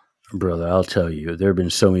evil? Brother, I'll tell you, there have been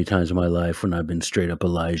so many times in my life when I've been straight up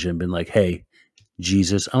Elijah and been like, hey,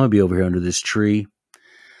 Jesus, I'm going to be over here under this tree.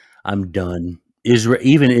 I'm done.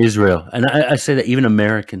 Even Israel. And I say that even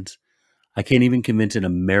Americans. I can't even convince an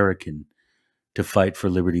American to fight for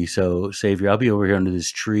liberty. So, Savior, I'll be over here under this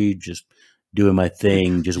tree, just doing my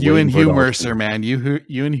thing. Just you and Hugh Mercer, man. You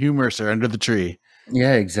and Hugh Mercer under the tree.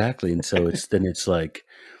 Yeah, exactly. And so it's like,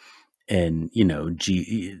 and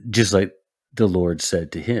just like the Lord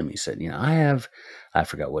said to him, he said, I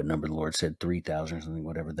forgot what number the Lord said, 3,000 or something,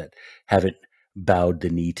 whatever, that haven't bowed the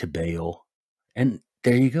knee to Baal. And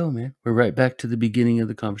there you go, man. We're right back to the beginning of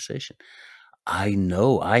the conversation. I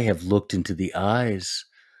know I have looked into the eyes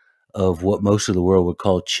of what most of the world would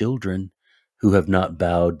call children who have not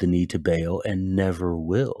bowed the knee to Baal and never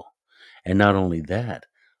will. And not only that,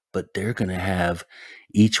 but they're going to have,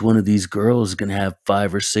 each one of these girls is going to have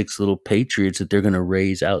 5 or 6 little patriots that they're going to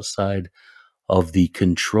raise outside of the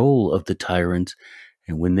control of the tyrants.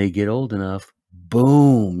 And when they get old enough,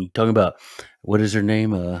 boom, you're talking about, what is her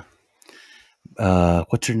name?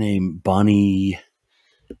 What's her name? Bonnie,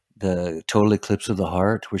 the Total Eclipse of the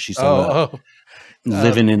Heart, where she's talking about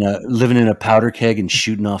living in a powder keg and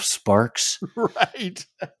shooting off sparks. Right.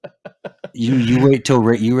 You wait till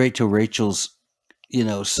Rachel's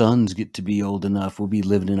sons get to be old enough. We'll be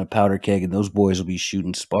living in a powder keg, and those boys will be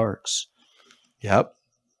shooting sparks. Yep.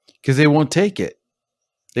 Because they won't take it.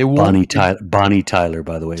 They won't. Bonnie Tyler,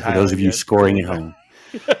 by the way, for those of you scoring at home.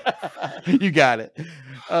 You got it.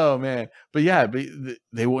 Oh man, but yeah,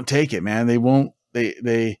 they won't take it, man. They won't.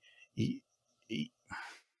 They.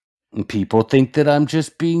 People think that I'm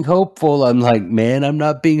just being hopeful. I'm like, man, I'm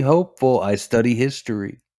not being hopeful. I study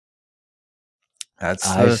history. That's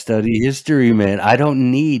I study history, man. I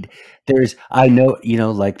don't need I know,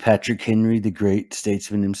 like Patrick Henry, the great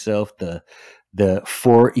statesman himself, do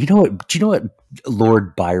you know what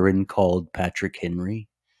Lord Byron called Patrick Henry?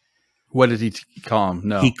 what did he call him? He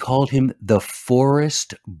No. called him the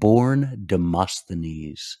forest born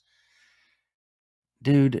Demosthenes.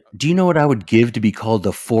 Dude, do you know what I would give to be called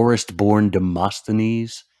the forest born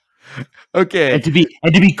Demosthenes? Okay. And to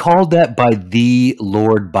be called that by the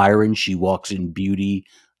Lord Byron, she walks in beauty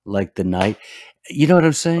like the night. You know what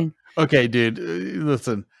I'm saying? Okay, dude.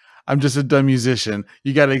 Listen, I'm just a dumb musician.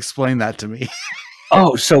 You got to explain that to me.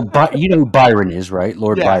 Oh, so you know who Byron is, right?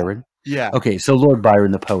 Lord Yeah. Byron. Yeah. Okay, so Lord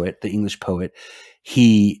Byron, the poet, the English poet,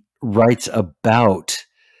 he writes about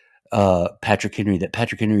Patrick Henry, that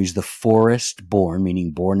Patrick Henry is the forest born,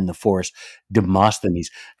 meaning born in the forest, Demosthenes.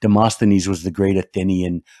 Demosthenes was the great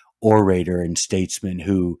Athenian orator and statesman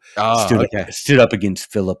who Oh, okay. stood up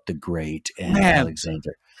against Philip the Great and Man.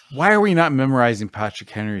 Alexander. Why are we not memorizing Patrick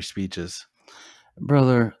Henry speeches?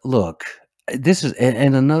 Brother, look, this is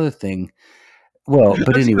and another thing. Well, but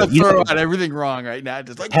I'm just anyway, gonna throw out everything wrong right now.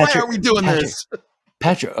 Just like, why are we doing this?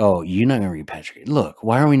 Patrick, oh, you're not going to read Patrick. Look,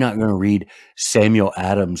 why are we not going to read Samuel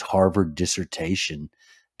Adams' Harvard dissertation?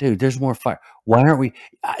 Dude, there's more fire. Why aren't we?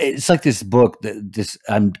 It's like this book.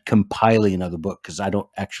 I'm compiling another book because I don't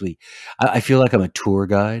actually. I feel like I'm a tour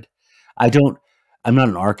guide. I'm not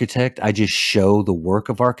an architect. I just show the work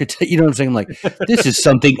of architect. You know what I'm saying? Like, this is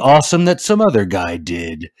something awesome that some other guy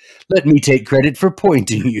did. Let me take credit for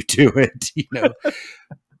pointing you to it. You know.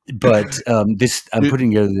 But I'm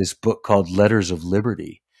putting together this book called Letters of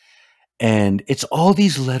Liberty, and it's all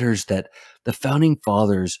these letters that the founding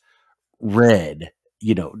fathers read.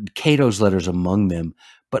 You know, Cato's letters among them,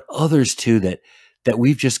 but others too that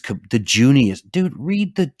we've just the Junius. Dude,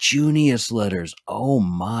 read the Junius letters. Oh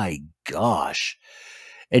my gosh!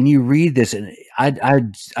 And you read this, and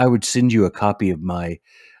I would send you a copy of my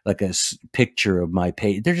picture of my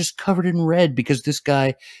page. They're just covered in red because this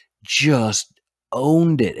guy just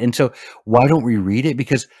owned it. And so why don't we read it?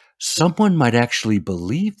 Because someone might actually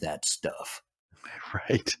believe that stuff.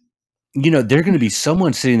 Right. You know, they're going to be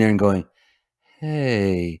someone sitting there and going,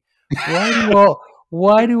 hey,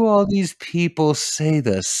 why do all these people say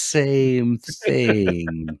the same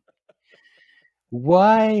thing?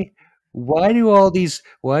 Why do all these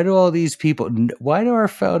people, why do our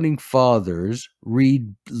founding fathers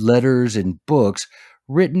read letters and books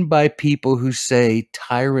written by people who say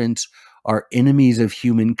tyrants are enemies of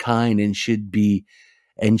humankind and should be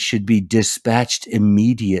dispatched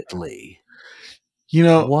immediately? You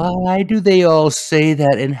know, Why do they all say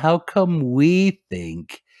that, and how come we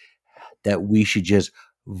think that we should just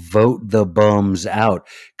vote the bums out?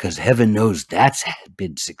 Because heaven knows that's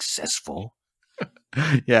been successful.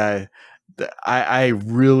 Yeah, I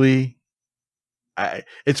really,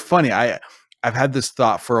 it's funny. I've had this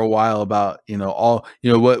thought for a while about,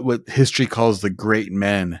 what history calls the great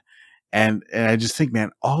men. And I just think,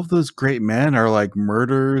 man, all of those great men are like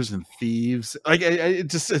murderers and thieves. Like,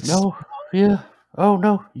 it's no, yeah. Oh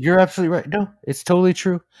no, you're absolutely right. No, it's totally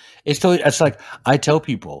true. It's like I tell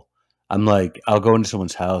people, I'm like, I'll go into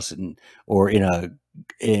someone's house or in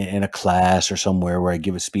a class or somewhere where I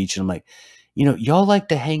give a speech, and I'm like, y'all like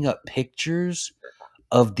to hang up pictures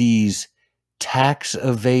of these tax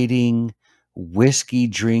evading, whiskey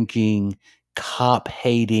drinking, cop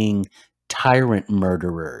hating, tyrant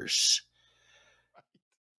murderers.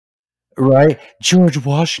 Right? George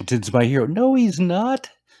Washington's my hero. No, he's not.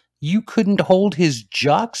 You couldn't hold his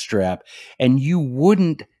jockstrap, and you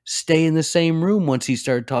wouldn't stay in the same room once he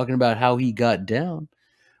started talking about how he got down.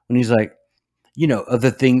 When he's like, of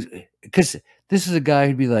the things, because this is a guy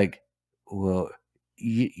who'd be like, well,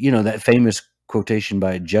 that famous quotation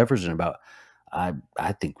by Jefferson about, I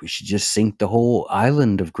think we should just sink the whole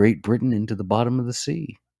island of Great Britain into the bottom of the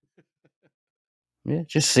sea. Yeah,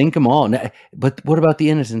 just sink them all. But what about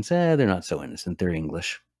the innocents? They're not so innocent. They're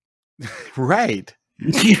English. Right.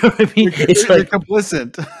 You know what I mean? It's They're like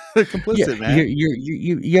complicit. They're complicit, man.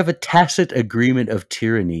 You have a tacit agreement of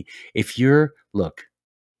tyranny. Look,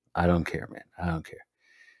 I don't care, man. I don't care.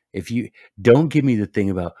 If you don't give me the thing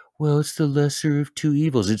about, well, it's the lesser of two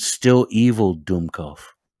evils. It's still evil, Dumkov.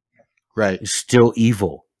 Right. It's still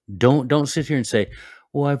evil. Don't sit here and say,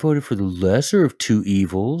 well, I voted for the lesser of two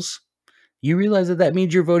evils. You realize that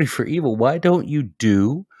means you're voting for evil. Why don't you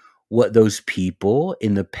do what those people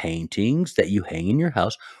in the paintings that you hang in your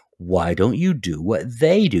house, why don't you do what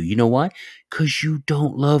they do? You know why? Because you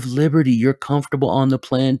don't love liberty. You're comfortable on the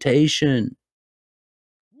plantation.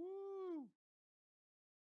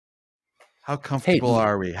 How comfortable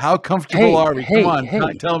are we? How comfortable are we? Come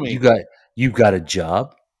on, tell me. You've got a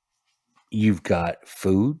job. You've got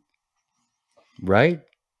food, right?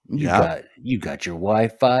 Yeah. You got your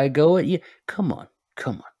Wi-Fi going. Yeah, come on.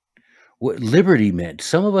 What liberty meant?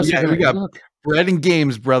 Some of us are Yeah, we gonna got look. bread and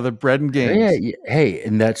games, brother. Bread and Yeah, games. yeah, hey,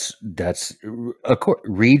 and that's of course.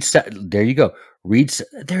 There you go.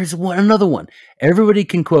 There's another one. Everybody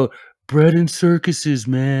can quote bread and circuses,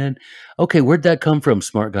 man. Okay, where'd that come from,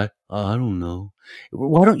 smart guy? I don't know.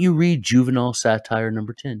 Why don't you read Juvenile Satire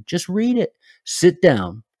number 10? Just read it. Sit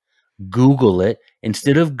down, Google it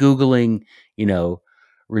instead of Googling, you know,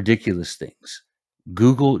 ridiculous things.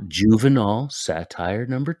 Google Juvenile Satire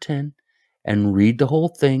number 10 and read the whole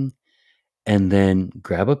thing, and then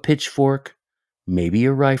grab a pitchfork, maybe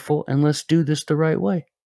a rifle, and let's do this the right way.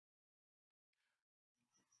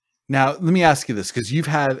 Now, let me ask you this, because you've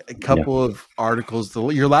had a couple of articles.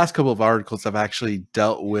 Your last couple of articles have actually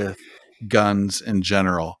dealt with guns in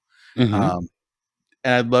general. Mm-hmm.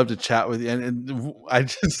 And I'd love to chat with you. And I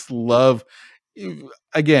just love,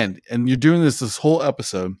 again, and you're doing this whole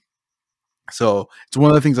episode. So it's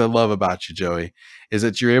one of the things I love about you, Joey, is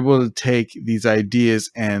that you're able to take these ideas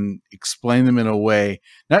and explain them in a way,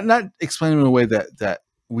 not explain them in a way that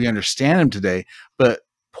we understand them today, but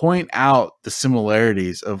point out the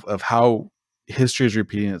similarities of how history is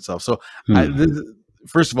repeating itself. So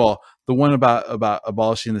first of all, the one about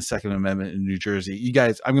abolishing the Second Amendment in New Jersey, you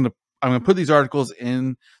guys, I'm gonna put these articles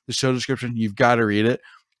in the show description. You've got to read it,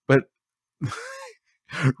 but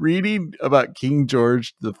reading about King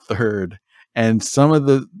George III and some of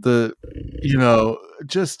the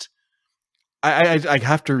just I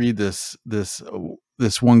have to read this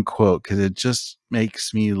one quote because it just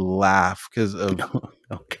makes me laugh because of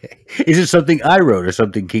Okay. Is it something I wrote or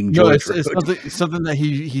something King George wrote? it's something that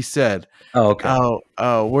he said. Oh, okay.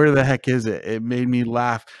 Oh, where the heck is it? It made me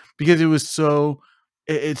laugh because it was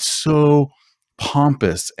it's so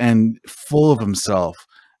pompous and full of himself.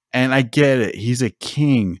 And I get it. He's a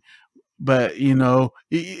king. But,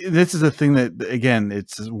 this is a thing that, again,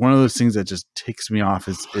 it's one of those things that just ticks me off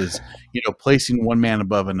is placing one man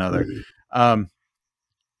above another.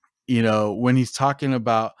 When he's talking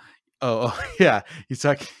about, yeah, he's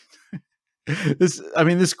talking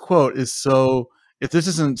this quote is so, if this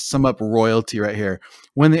doesn't sum up royalty right here,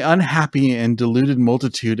 when the unhappy and deluded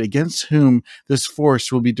multitude against whom this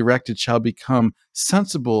force will be directed shall become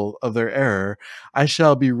sensible of their error, I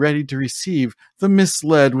shall be ready to receive the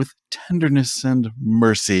misled with tenderness and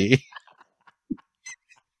mercy.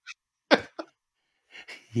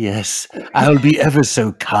 Yes, I'll be ever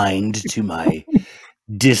so kind to my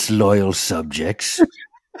disloyal subjects.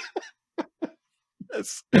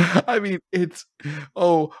 Yes. I mean, it's,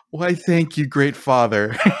 why thank you, great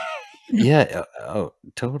father. Yeah,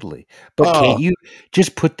 totally. But can't you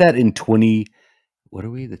just put that in what are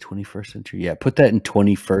we, the 21st century? Yeah, put that in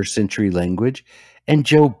 21st century language. And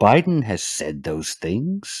Joe Biden has said those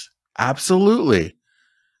things. Absolutely.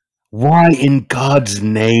 Why in God's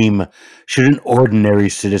name should an ordinary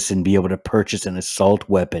citizen be able to purchase an assault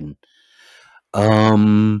weapon?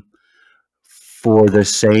 For the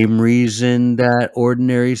same reason that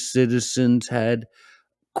ordinary citizens had,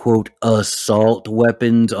 quote, assault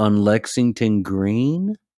weapons on Lexington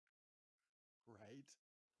Green?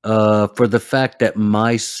 For the fact that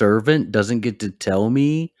my servant doesn't get to tell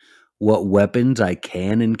me what weapons I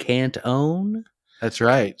can and can't own? That's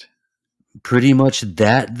right. Pretty much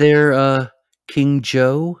that there, King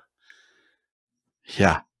Joe.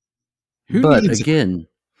 Yeah. But again,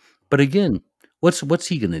 what's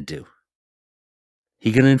he gonna do?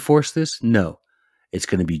 He gonna enforce this? No. It's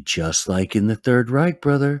gonna be just like in the Third Reich,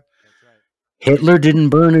 brother. That's right. Hitler didn't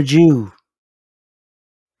burn a Jew.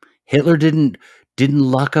 Hitler didn't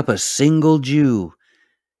lock up a single Jew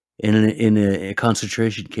in a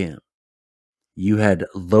concentration camp. You had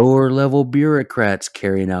lower level bureaucrats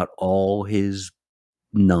carrying out all his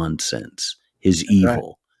nonsense, his evil.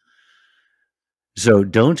 Right. So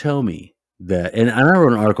don't tell me that, and I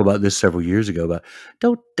wrote an article about this several years ago about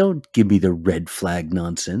don't give me the red flag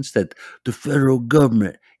nonsense that the federal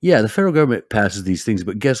government, the federal government passes these things,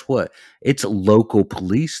 but guess what? It's local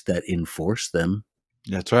police that enforce them.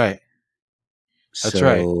 That's right. That's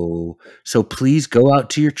right. So please go out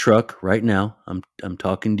to your truck right now. I'm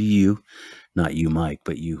talking to you, not you, Mike,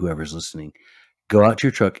 but you, whoever's listening. Go out to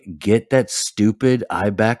your truck, get that stupid I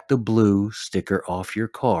back the blue sticker off your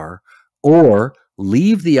car, or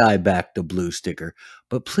leave the I back the blue sticker,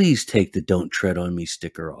 but please take the don't tread on me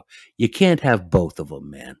sticker off. You can't have both of them,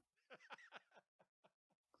 man.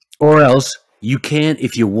 Or else you can,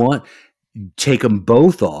 if you want, take them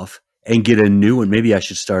both off and get a new one. Maybe I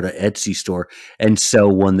should start an Etsy store and sell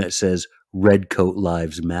one that says Red Coat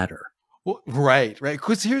Lives Matter. Well, right, right.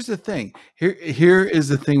 Because here's the thing. Here is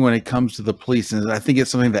the thing when it comes to the police, and I think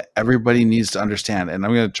it's something that everybody needs to understand. And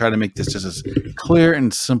I'm going to try to make this just as clear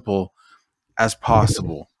and simple as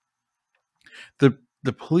possible.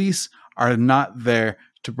 The police are not there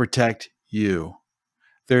to protect you.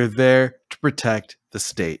 They're there to protect the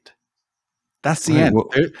state. That's the Right. end. Well,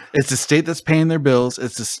 It's the state that's paying their bills.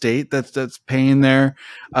 It's the state that's paying their.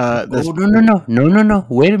 That's, oh, no.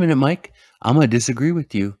 Wait a minute, Mike. I'm gonna disagree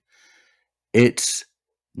with you. It's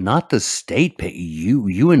not the state pay you.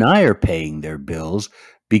 You and I are paying their bills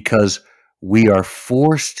because we are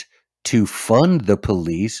forced to fund the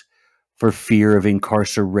police for fear of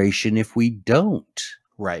incarceration if we don't.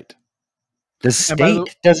 right. The And by the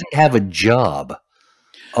state doesn't have a job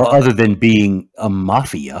other than being a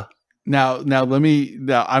mafia. now let me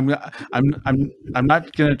now I'm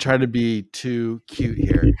not going to try to be too cute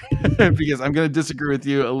here because I'm going to disagree with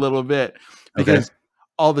you a little bit Okay. because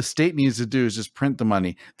all the state needs to do is just print the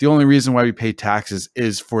money. The only reason why we pay taxes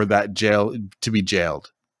is for that jail to be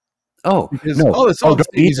jailed. Oh, Because no. it's all the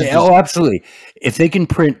state needs to do. Oh, absolutely. If they can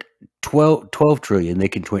print 12 trillion, they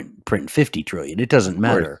can print 50 trillion. It doesn't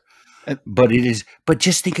matter. And- But it is. But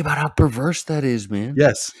just think about how perverse that is, man.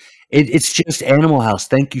 Yes. It's just Animal House.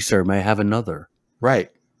 Thank you, sir. May I have another? Right.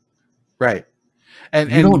 Right. And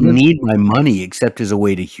You don't need my money except as a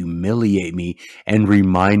way to humiliate me and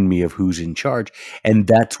remind me of who's in charge. And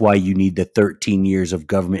that's why you need the 13 years of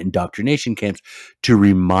government indoctrination camps to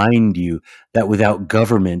remind you that without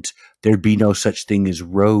government, there'd be no such thing as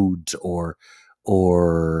roads or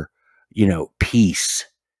peace.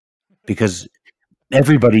 Because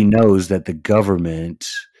everybody knows that the government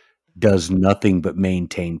does nothing but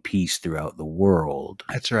maintain peace throughout the world.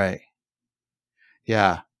 That's right.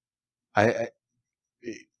 Yeah. I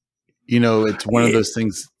it's one of those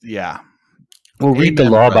things. Yeah. Well, read the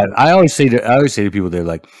Amen, law brother. about it. I always say to people, they're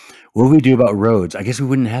like, "What do we do about roads?" I guess we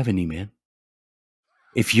wouldn't have any, man.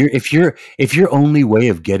 If your only way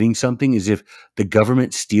of getting something is if the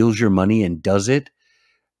government steals your money and does it,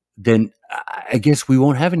 then I guess we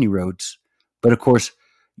won't have any roads. But of course,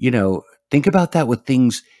 think about that with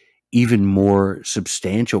things even more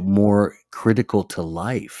substantial, more critical to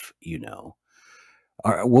life.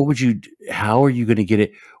 How are you going to get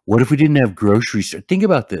it? What if we didn't have grocery stores? Think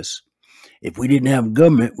about this. If we didn't have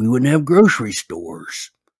government, we wouldn't have grocery stores.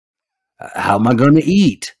 How am I going to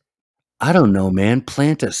eat? I don't know, man.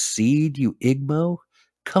 Plant a seed, you Igmo.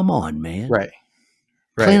 Come on, man. Right.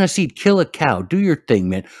 Plant a seed, kill a cow, do your thing,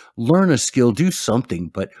 man. Learn a skill, do something.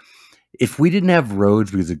 But if we didn't have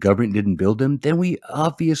roads because the government didn't build them, then we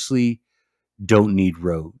obviously don't need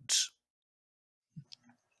roads.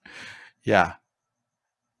 Yeah.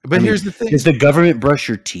 But here's the thing. Does the government brush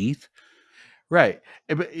your teeth? Right.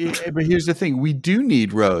 But here's the thing. We do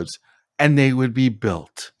need roads, and they would be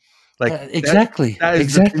built. Like exactly. That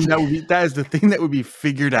is exactly. That is the thing that would be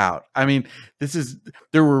figured out. I mean,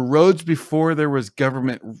 there were roads before there was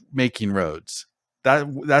government making roads.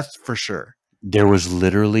 That's for sure. There was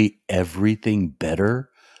literally everything better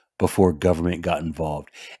before government got involved.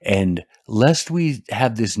 And lest we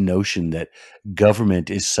have this notion that government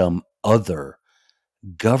is some other,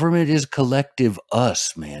 government is collective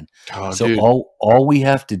us, man. Oh, so dude. all we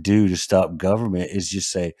have to do to stop government is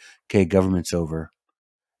just say, okay, government's over.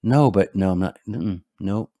 No, I'm not.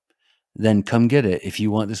 Nope. Then come get it. If you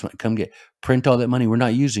want this one, come get. Print all that money. We're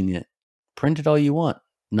not using it. Print it all you want.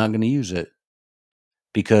 Not going to use it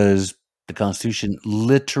because the Constitution,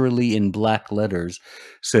 literally in black letters,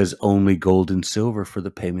 says only gold and silver for the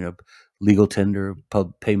payment of legal tender,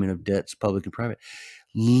 payment of debts, public and private.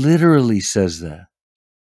 Literally says that.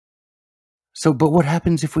 So, but what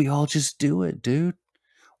happens if we all just do it, dude?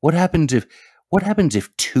 What happens if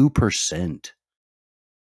 2%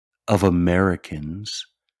 of Americans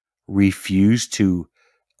refuse to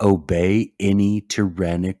obey any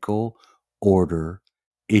tyrannical order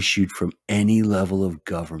issued from any level of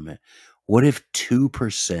government? What if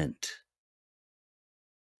 2%?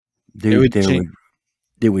 They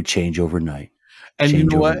would change overnight. And you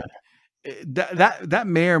know what? That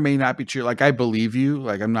may or may not be true. Like, I believe you.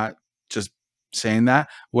 Like, I'm not just saying that.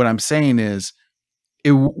 What I'm saying is,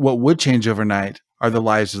 what would change overnight are the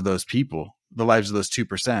lives of those people, the lives of those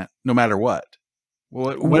 2%, no matter what.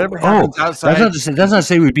 Whatever happens outside. That's not to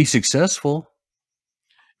say we'd be successful.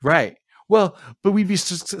 Right. Well, but we'd be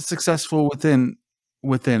successful within.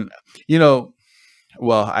 I'm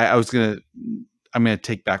going to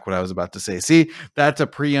take back what I was about to say. See, that's a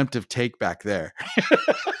preemptive take back there.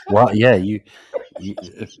 Well, yeah,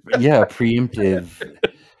 preemptive.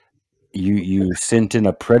 You sent in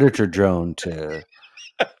a predator drone to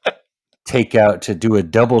to do a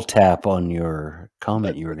double tap on your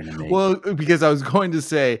comment you were going to make. Well, because I was going to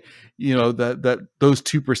say, that those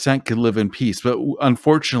 2% could live in peace, but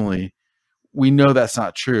unfortunately, we know that's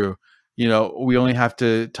not true. We only have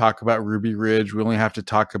to talk about Ruby Ridge. We only have to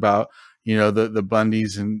talk about, the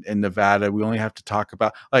Bundys in Nevada. We only have to talk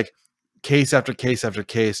about like case after case after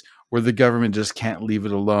case where the government just can't leave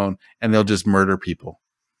it alone and they'll just murder people.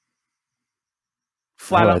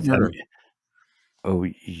 Flat out murder. Oh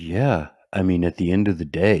yeah. I mean, at the end of the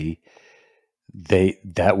day,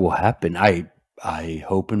 that will happen. I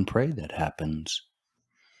hope and pray that happens.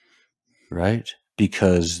 Right?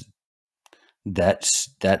 Because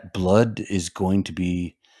that blood is going to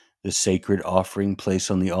be the sacred offering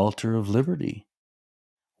placed on the altar of liberty.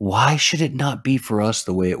 Why should it not be for us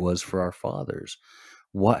the way it was for our fathers?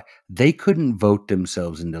 Why they couldn't vote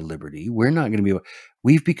themselves into liberty. We're not going to be able.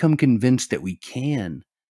 We've become convinced that we can,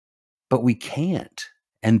 but we can't.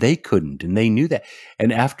 And they couldn't, and they knew that.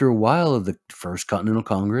 And after a while of the First Continental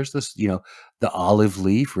Congress, the Olive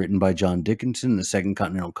Leaf written by John Dickinson, the Second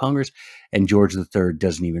Continental Congress, and George III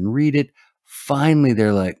doesn't even read it. Finally,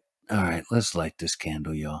 they're like, all right, let's light this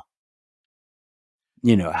candle, y'all.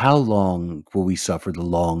 How long will we suffer the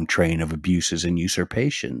long train of abuses and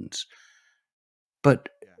usurpations? But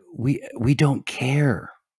we don't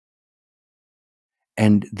care.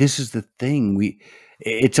 And this is the thing.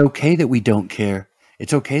 It's okay that we don't care.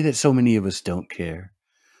 It's okay that so many of us don't care,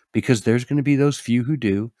 because there's going to be those few who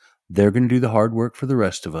do. They're going to do the hard work for the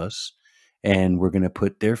rest of us. And we're going to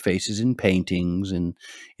put their faces in paintings, and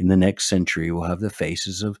in the next century, we'll have the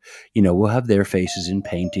faces of, we'll have their faces in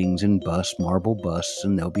paintings and busts, marble busts,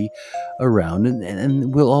 and they'll be around,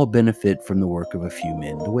 and we'll all benefit from the work of a few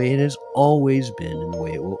men, the way it has always been and the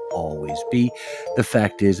way it will always be. The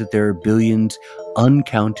fact is that there are billions,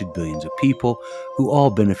 uncounted billions of people who all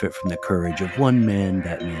benefit from the courage of one man,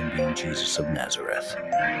 that man being Jesus of Nazareth.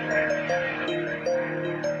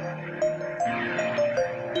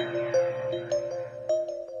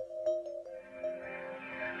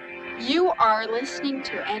 You are listening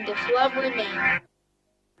to And If Love Remains.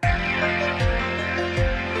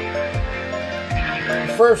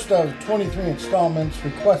 The first of 23 installments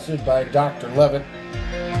requested by Dr. Levitt.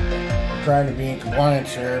 We're trying to be in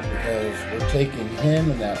compliance here because we're taking him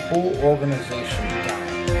and that whole organization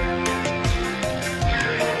down.